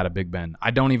going to get out of Big Ben. I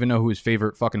don't even know who his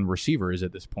favorite fucking receiver is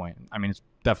at this point. I mean, it's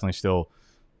definitely still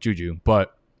Juju,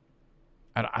 but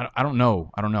I don't know.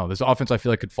 I don't know. This offense I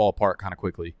feel like could fall apart kind of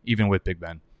quickly, even with Big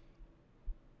Ben.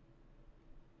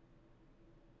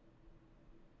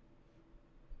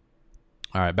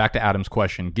 All right, back to Adam's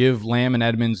question. Give Lamb and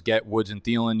Edmonds, get Woods and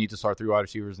Thielen. Need to start 3 wide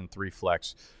receivers and 3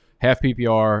 flex. Half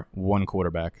PPR, 1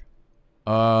 quarterback.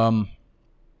 I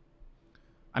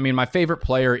mean, my favorite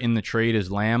player in the trade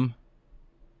is Lamb.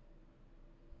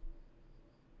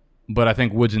 But I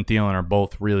think Woods and Thielen are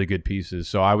both really good pieces.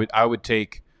 So I would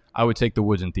take the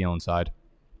Woods and Thielen side,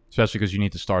 especially because you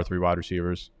need to start 3 wide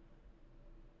receivers.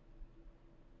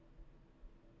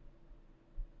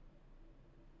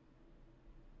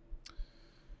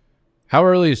 How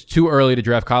early is too early to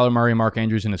draft Kyler Murray and Mark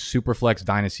Andrews in a Superflex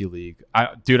Dynasty League?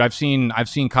 Dude, I've seen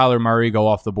Kyler Murray go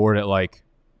off the board at like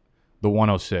the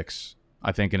 106,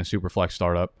 I think, in a Superflex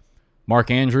startup.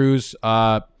 Mark Andrews,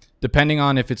 depending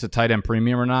on if it's a tight end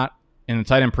premium or not. In the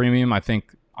tight end premium, I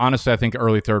think early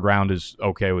 3rd round is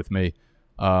okay with me.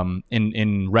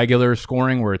 In regular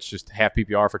scoring where it's just half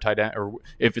PPR for tight end, or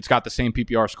if it's got the same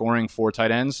PPR scoring for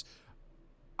tight ends,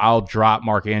 I'll drop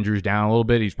Mark Andrews down a little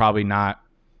bit. He's probably not.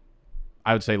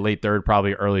 I would say late 3rd,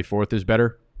 probably early 4th is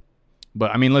better.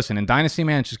 But, I mean, listen, in Dynasty,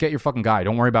 man, just get your fucking guy.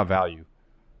 Don't worry about value.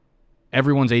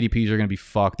 Everyone's ADPs are going to be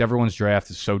fucked. Everyone's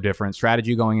draft is so different.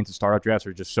 Strategy going into startup drafts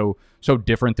are just so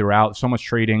different throughout. So much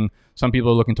trading. Some people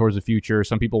are looking towards the future.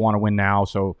 Some people want to win now.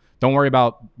 So don't worry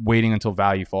about waiting until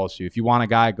value falls to you. If you want a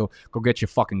guy, go get your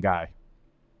fucking guy.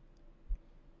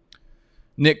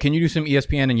 Nick, can you do some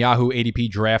ESPN and Yahoo ADP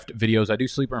draft videos? I do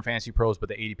Sleeper and Fantasy Pros, but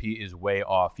the ADP is way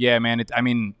off. Yeah, man.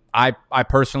 I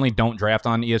personally don't draft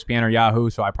on ESPN or Yahoo,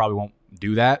 so I probably won't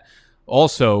do that.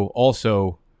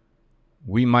 Also,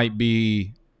 we might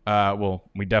be,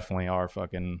 we definitely are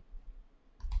fucking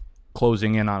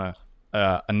closing in on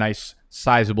a nice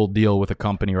sizable deal with a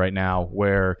company right now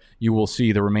where you will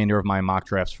see the remainder of my mock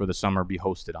drafts for the summer be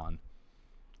hosted on.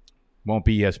 Won't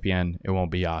be ESPN. It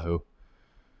won't be Yahoo.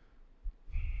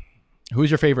 Who's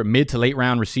your favorite mid to late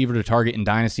round receiver to target in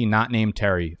Dynasty, not named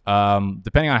Terry?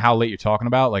 Depending on how late you're talking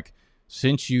about, like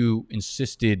since you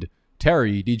insisted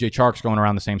Terry, DJ Chark's going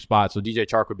around the same spot. So DJ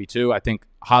Chark would be 2. I think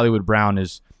Hollywood Brown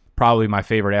is probably my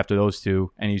favorite after those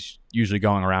 2, and he's usually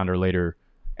going around or later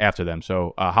after them.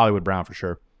 So Hollywood Brown for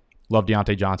sure. Love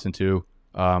Deontay Johnson too.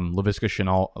 Laviska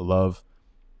Shenault, I love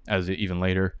as even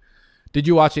later. Did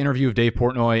you watch the interview of Dave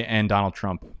Portnoy and Donald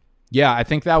Trump? Yeah, I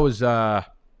think that was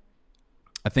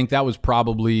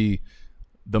probably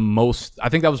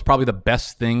the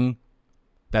best thing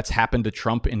that's happened to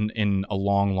Trump in a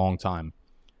long, long time.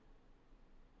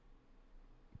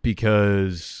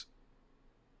 Because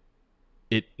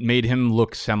it made him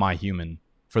look semi-human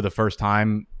for the first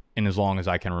time in as long as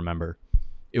I can remember.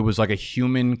 It was like a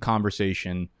human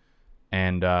conversation,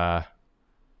 and I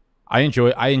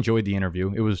enjoyed the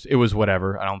interview. It was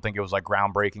whatever. I don't think it was like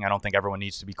groundbreaking. I don't think everyone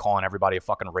needs to be calling everybody a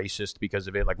fucking racist because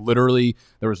of it. Like literally,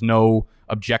 there was no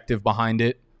objective behind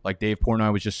it. Like Dave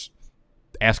Portnoy was just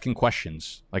asking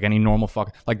questions, like any normal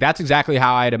fuck. Like that's exactly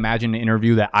how I'd imagine an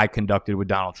interview that I conducted with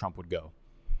Donald Trump would go.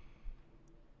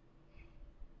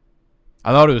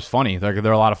 I thought it was funny. Like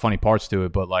there are a lot of funny parts to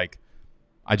it, but like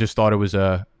I just thought it was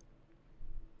a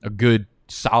good,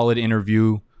 solid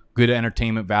interview. Good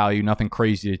entertainment value, nothing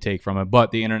crazy to take from it.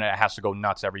 But the internet has to go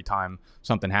nuts every time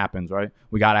something happens, right?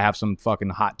 We got to have some fucking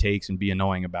hot takes and be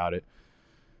annoying about it.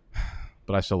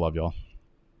 But I still love y'all,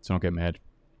 so don't get mad.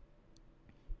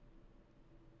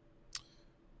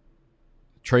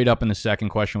 Trade up in the second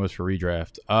question was for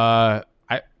redraft. I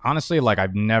honestly like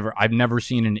I've never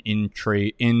seen an in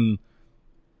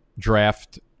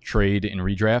draft trade in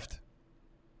redraft.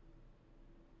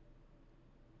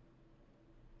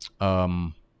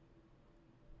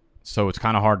 So it's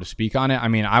kind of hard to speak on it. I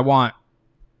mean, I want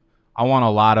a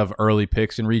lot of early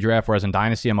picks in redraft, whereas in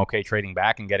Dynasty, I'm okay trading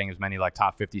back and getting as many like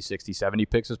top 50, 60, 70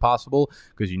 picks as possible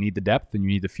because you need the depth and you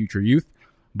need the future youth.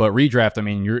 But redraft, I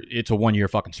mean, it's a 1 year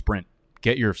fucking sprint.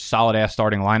 Get your solid ass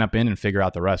starting lineup in and figure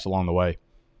out the rest along the way.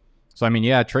 So I mean,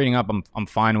 yeah, trading up I'm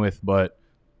fine with, but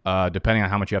depending on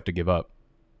how much you have to give up.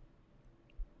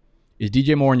 Is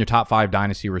DJ Moore in your top 5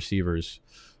 Dynasty receivers?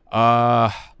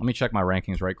 Let me check my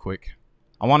rankings right quick.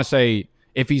 I want to say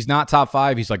if he's not top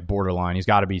 5, he's like borderline. He's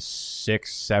got to be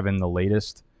 6, 7 the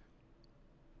latest.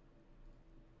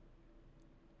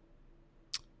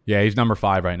 Yeah, he's number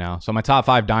 5 right now. So my top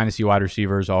 5 Dynasty wide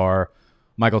receivers are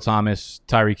Michael Thomas,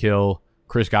 Tyreek Hill,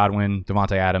 Chris Godwin,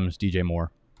 Devontae Adams, DJ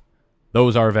Moore.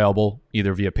 Those are available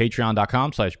either via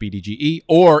patreon.com/BDGE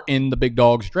or in the Big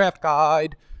Dogs Draft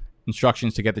Guide.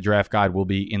 Instructions to get the draft guide will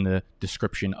be in the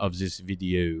description of this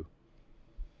video.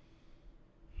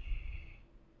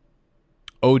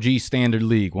 OG Standard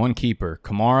League, 1 keeper,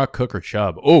 Kamara, Cook, or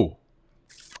Chubb. Oh,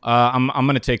 I'm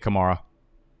gonna take Kamara.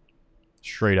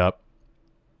 Straight up.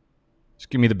 Just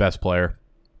give me the best player.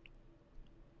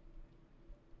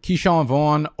 Keyshawn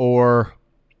Vaughn or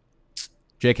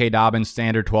J.K. Dobbins,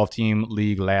 standard 12-team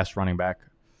league last running back.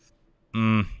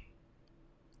 I'm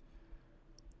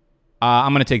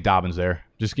going to take Dobbins there.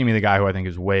 Just give me the guy who I think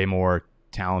is way more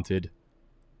talented.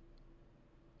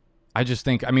 I just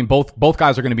think, I mean, both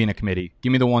guys are going to be in a committee.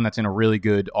 Give me the one that's in a really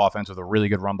good offense with a really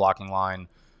good run blocking line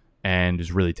and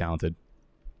is really talented.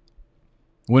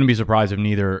 Wouldn't be surprised if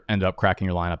neither end up cracking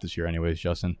your lineup this year anyways,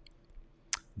 Justin.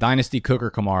 Dynasty, Cook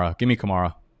or Kamara? Give me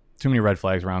Kamara. Too many red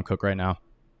flags around Cook right now.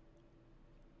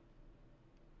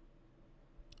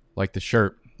 Like the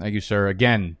shirt. Thank you, sir.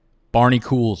 Again,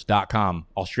 BarneyCools.com,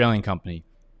 Australian company.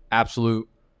 Absolute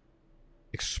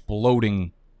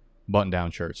exploding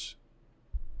button-down shirts.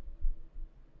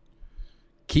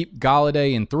 Keep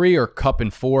Galladay in 3 or Cup in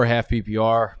 4, half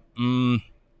PPR.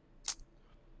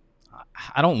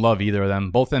 I don't love either of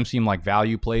them. Both of them seem like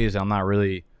value plays. I'm not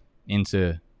really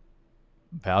into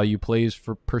value plays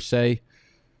per se.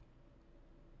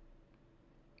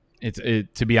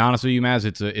 To be honest with you, Maz,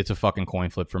 it's a fucking coin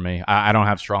flip for me. I don't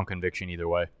have strong conviction either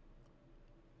way.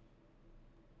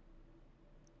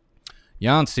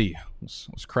 Yancey,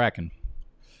 what's cracking?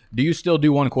 Do you still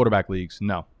do one quarterback leagues?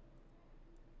 No.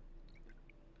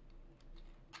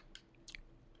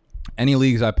 Any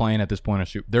leagues I play in at this point are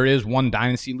super. There is one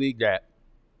dynasty league that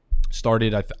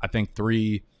started, I think,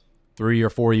 three or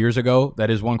 4 years ago. That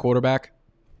is one quarterback.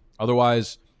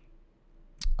 Otherwise,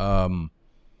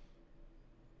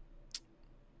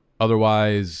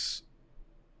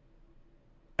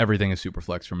 everything is super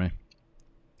flex for me.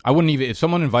 I wouldn't even, if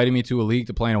someone invited me to a league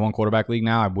to play in a one quarterback league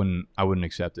now, I wouldn't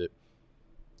accept it.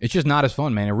 It's just not as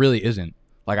fun, man. It really isn't.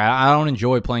 Like I don't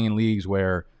enjoy playing in leagues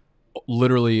where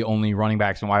literally only running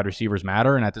backs and wide receivers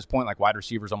matter. And at this point, like wide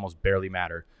receivers almost barely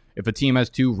matter. If a team has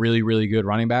 2 really, really good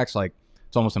running backs, like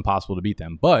it's almost impossible to beat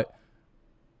them. But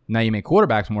now you make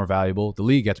quarterbacks more valuable, the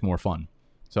league gets more fun.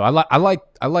 So I like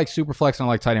Superflex and I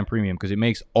like tight end premium because it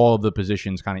makes all of the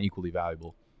positions kind of equally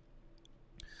valuable.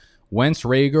 Wentz,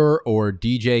 Rager, or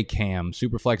DJ Cam?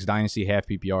 Superflex Dynasty, half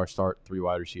PPR, start 3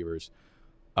 wide receivers.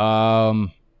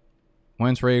 Wentz,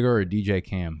 Rager, or DJ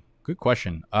Cam? Good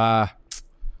question. I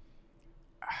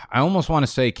almost want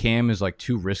to say Cam is like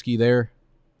too risky there,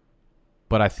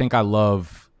 but I think I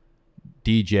love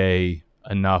DJ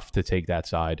enough to take that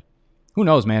side. Who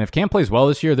knows, man? If Cam plays well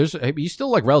this year, he's still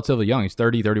like relatively young. He's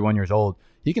 30, 31 years old.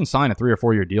 He can sign a 3 or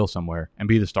 4 year deal somewhere and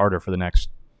be the starter for the next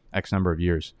X number of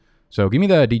years. So give me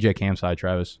the DJ Cam side,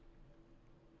 Travis.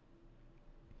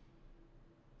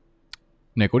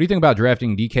 Nick, what do you think about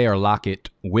drafting DK or Lockett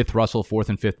with Russell 4th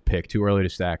and 5th pick? Too early to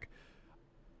stack.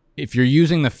 If you're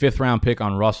using the 5th round pick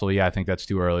on Russell, yeah, I think that's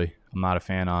too early. I'm not a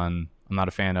fan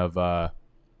of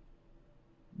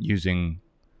using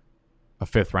a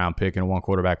 5th round pick in a one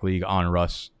quarterback league on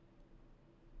Russ.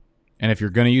 And if you're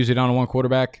going to use it on a one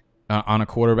quarterback, on a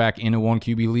quarterback in a 1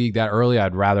 QB league that early,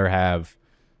 I'd rather have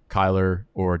Kyler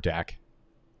or Dak.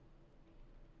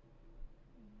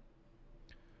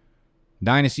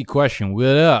 Dynasty question.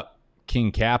 What up,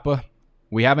 King Kappa?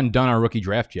 We haven't done our rookie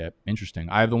draft yet. Interesting.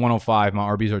 I have the 105. My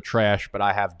RBs are trash, but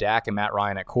I have Dak and Matt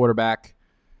Ryan at quarterback.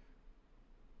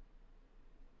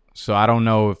 So I don't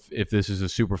know if this is a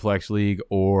super flex league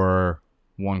or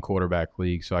one quarterback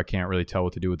league, so I can't really tell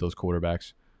what to do with those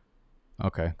quarterbacks.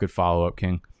 Okay, good follow-up,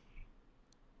 King.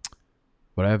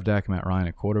 But I have Dak and Matt Ryan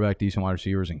at quarterback, decent wide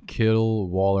receivers, and Kittle,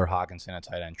 Waller, Hockenson at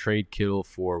tight end. Trade Kittle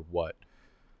for what?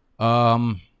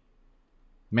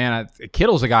 Man,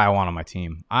 Kittle's the guy I want on my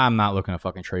team. I'm not looking to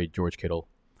fucking trade George Kittle.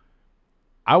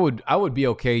 I would be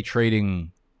okay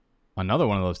trading another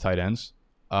one of those tight ends.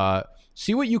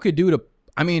 See what you could do to.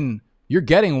 I mean, you're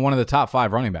getting one of the top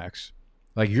 5 running backs.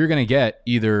 Like you're gonna get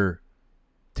either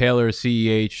Taylor,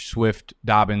 CEH, Swift,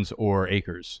 Dobbins, or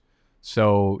Akers.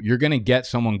 So you're going to get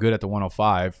someone good at the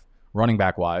 105, running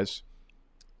back-wise.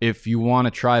 If you want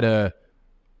to try to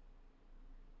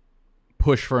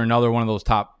push for another one of those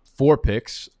top 4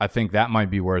 picks, I think that might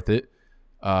be worth it.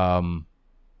 I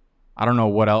don't know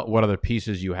what other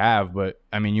pieces you have, but,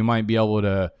 I mean, you might be able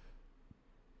to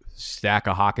stack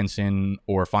a Hockenson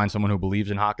or find someone who believes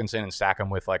in Hockenson and stack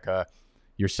him with like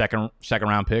your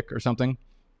second-round pick or something,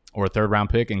 or a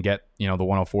 3rd-round pick and get, the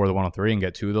 104, the 103 and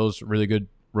get 2 of those really good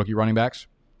rookie running backs.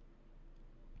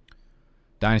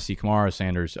 Dynasty, Kamara,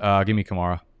 Sanders. Give me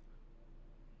Kamara.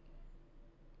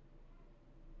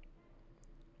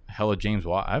 Hella James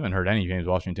I haven't heard any James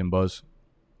Washington buzz.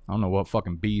 I don't know what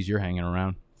fucking bees you're hanging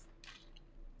around.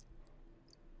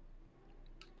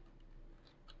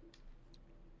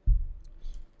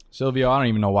 Silvio, I don't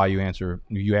even know why you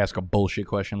ask a bullshit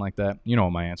question like that. You know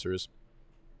what my answer is.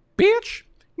 Bitch,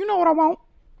 you know what I want.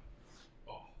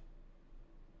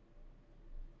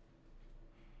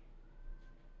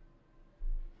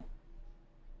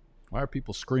 Why are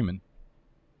people screaming?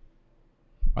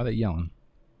 Why are they yelling?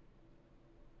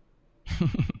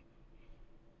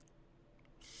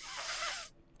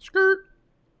 Skirt.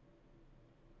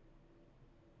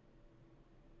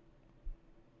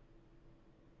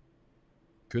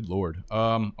 Good Lord.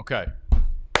 Okay.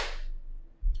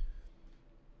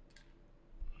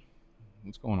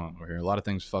 What's going on over here? A lot of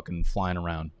things fucking flying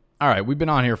around. All right, we've been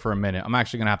on here for a minute. I'm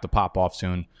actually gonna have to pop off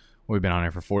soon. We've been on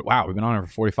here for we've been on here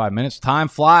for 45 minutes. Time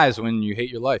flies when you hate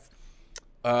your life.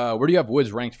 Where do you have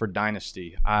Woods ranked for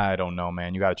Dynasty? I don't know,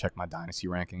 man. You got to check my Dynasty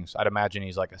rankings. I'd imagine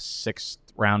he's like a 6th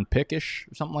round pick-ish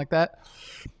or something like that.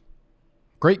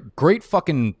 Great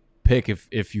fucking pick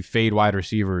if you fade wide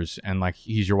receivers and like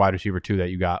he's your wide receiver too that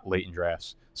you got late in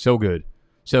drafts. So good.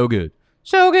 So good.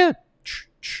 So good.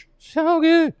 So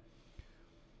good.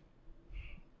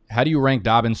 How do you rank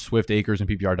Dobbins, Swift, Akers, and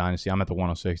PPR Dynasty? I'm at the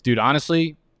 106. Dude,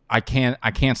 honestly, I can't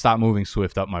stop moving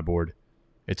Swift up my board.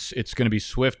 It's going to be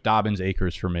Swift, Dobbins,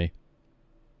 Akers for me.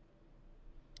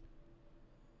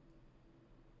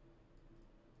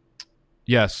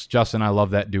 Yes, Justin, I love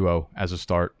that duo as a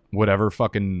start. Whatever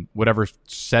setting,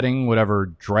 whatever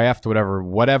draft,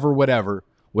 whatever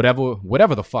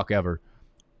the fuck ever.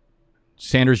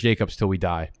 Sanders, Jacobs till we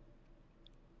die.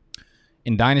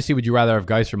 In Dynasty, would you rather have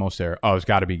Geis or Mostert? Oh, it's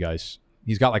got to be Geis.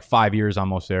 He's got like 5 years on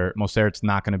Mostert. Mostert's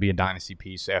not going to be a Dynasty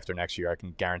piece after next year. I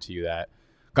can guarantee you that.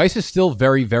 Geis is still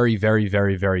very, very, very,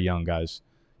 very, very young, guys.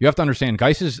 You have to understand,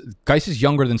 Geis is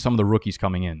younger than some of the rookies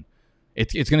coming in.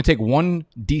 It's going to take one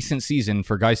decent season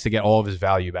for Geis to get all of his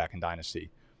value back in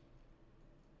Dynasty.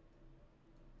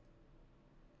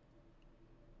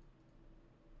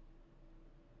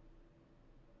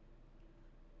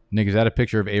 Nick, is that a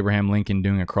picture of Abraham Lincoln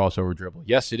doing a crossover dribble?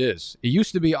 Yes, it is. It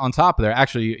used to be on top of there.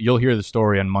 Actually, you'll hear the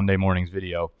story on Monday morning's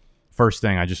video. First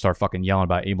thing, I just start fucking yelling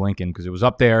about Abe Lincoln because it was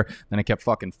up there. Then it kept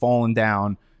fucking falling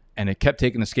down, and it kept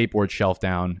taking the skateboard shelf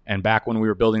down. And back when we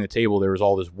were building the table, there was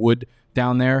all this wood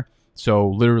down there. So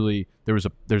literally, there's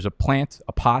a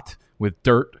pot with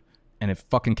dirt, and it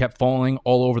fucking kept falling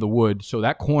all over the wood. So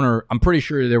that corner, I'm pretty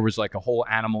sure there was like a whole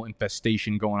animal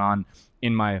infestation going on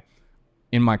in my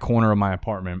corner of my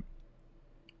apartment.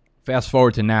 Fast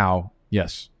forward to now,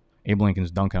 yes, Abe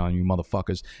Lincoln's dunking on you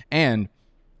motherfuckers. And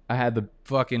I had the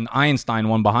fucking Einstein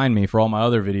one behind me for all my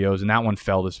other videos, and that one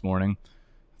fell this morning.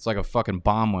 It's like a fucking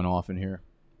bomb went off in here.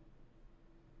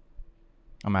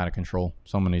 I'm out of control.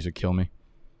 Someone needs to kill me.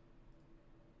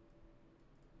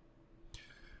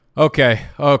 Okay.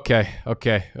 I'm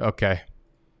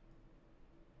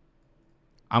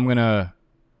going to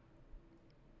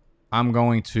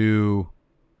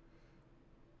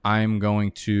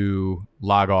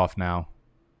log off now.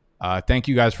 Thank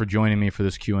you guys for joining me for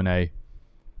this Q&A.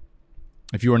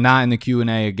 If you are not in the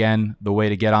Q&A, again, the way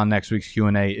to get on next week's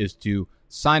Q&A is to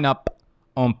sign up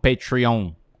on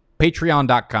Patreon.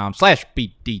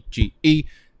 Patreon.com/BDGE.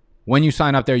 When you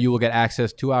sign up there, you will get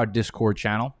access to our Discord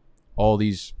channel. All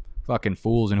these fucking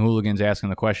fools and hooligans asking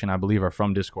the question, I believe, are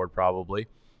from Discord probably.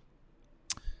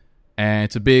 And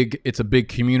it's a big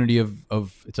community of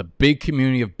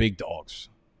big dogs.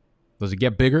 Does it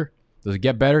get bigger? Does it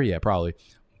get better? Yeah, probably.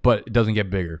 But it doesn't get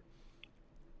bigger.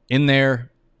 In there,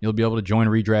 you'll be able to join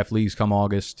redraft leagues come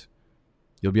August.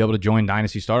 You'll be able to join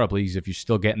Dynasty Startup Leagues if you're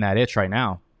still getting that itch right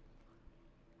now.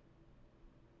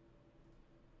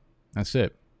 That's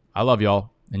it. I love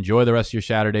y'all. Enjoy the rest of your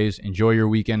Saturdays. Enjoy your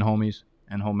weekend, homies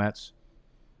and homettes.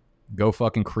 Go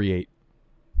fucking create.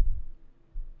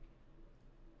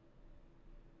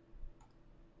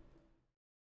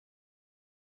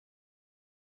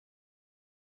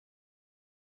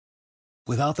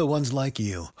 Without the ones like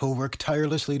you, who work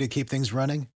tirelessly to keep things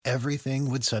running, everything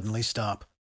would suddenly stop.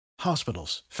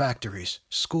 Hospitals, factories,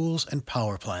 schools, and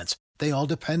power plants, they all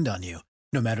depend on you.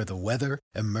 No matter the weather,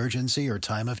 emergency, or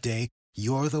time of day,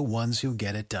 you're the ones who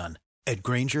get it done. At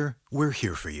Grainger, we're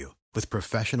here for you with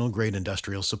professional-grade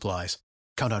industrial supplies.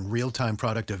 Count on real-time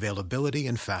product availability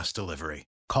and fast delivery.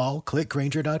 Call, click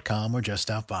Grainger.com, or just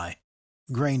stop by.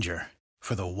 Grainger,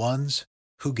 for the ones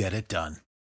who get it done.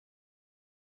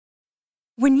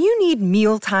 When you need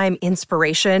mealtime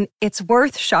inspiration, it's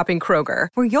worth shopping Kroger,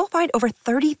 where you'll find over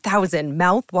 30,000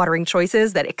 mouth-watering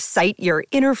choices that excite your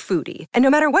inner foodie. And no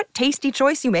matter what tasty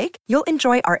choice you make, you'll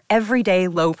enjoy our everyday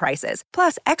low prices,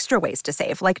 plus extra ways to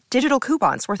save, like digital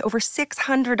coupons worth over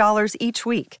 $600 each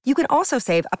week. You can also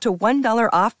save up to $1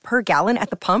 off per gallon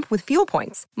at the pump with fuel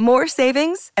points. More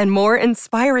savings and more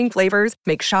inspiring flavors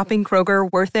make shopping Kroger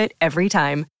worth it every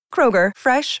time. Kroger,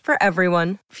 fresh for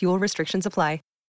everyone. Fuel restrictions apply.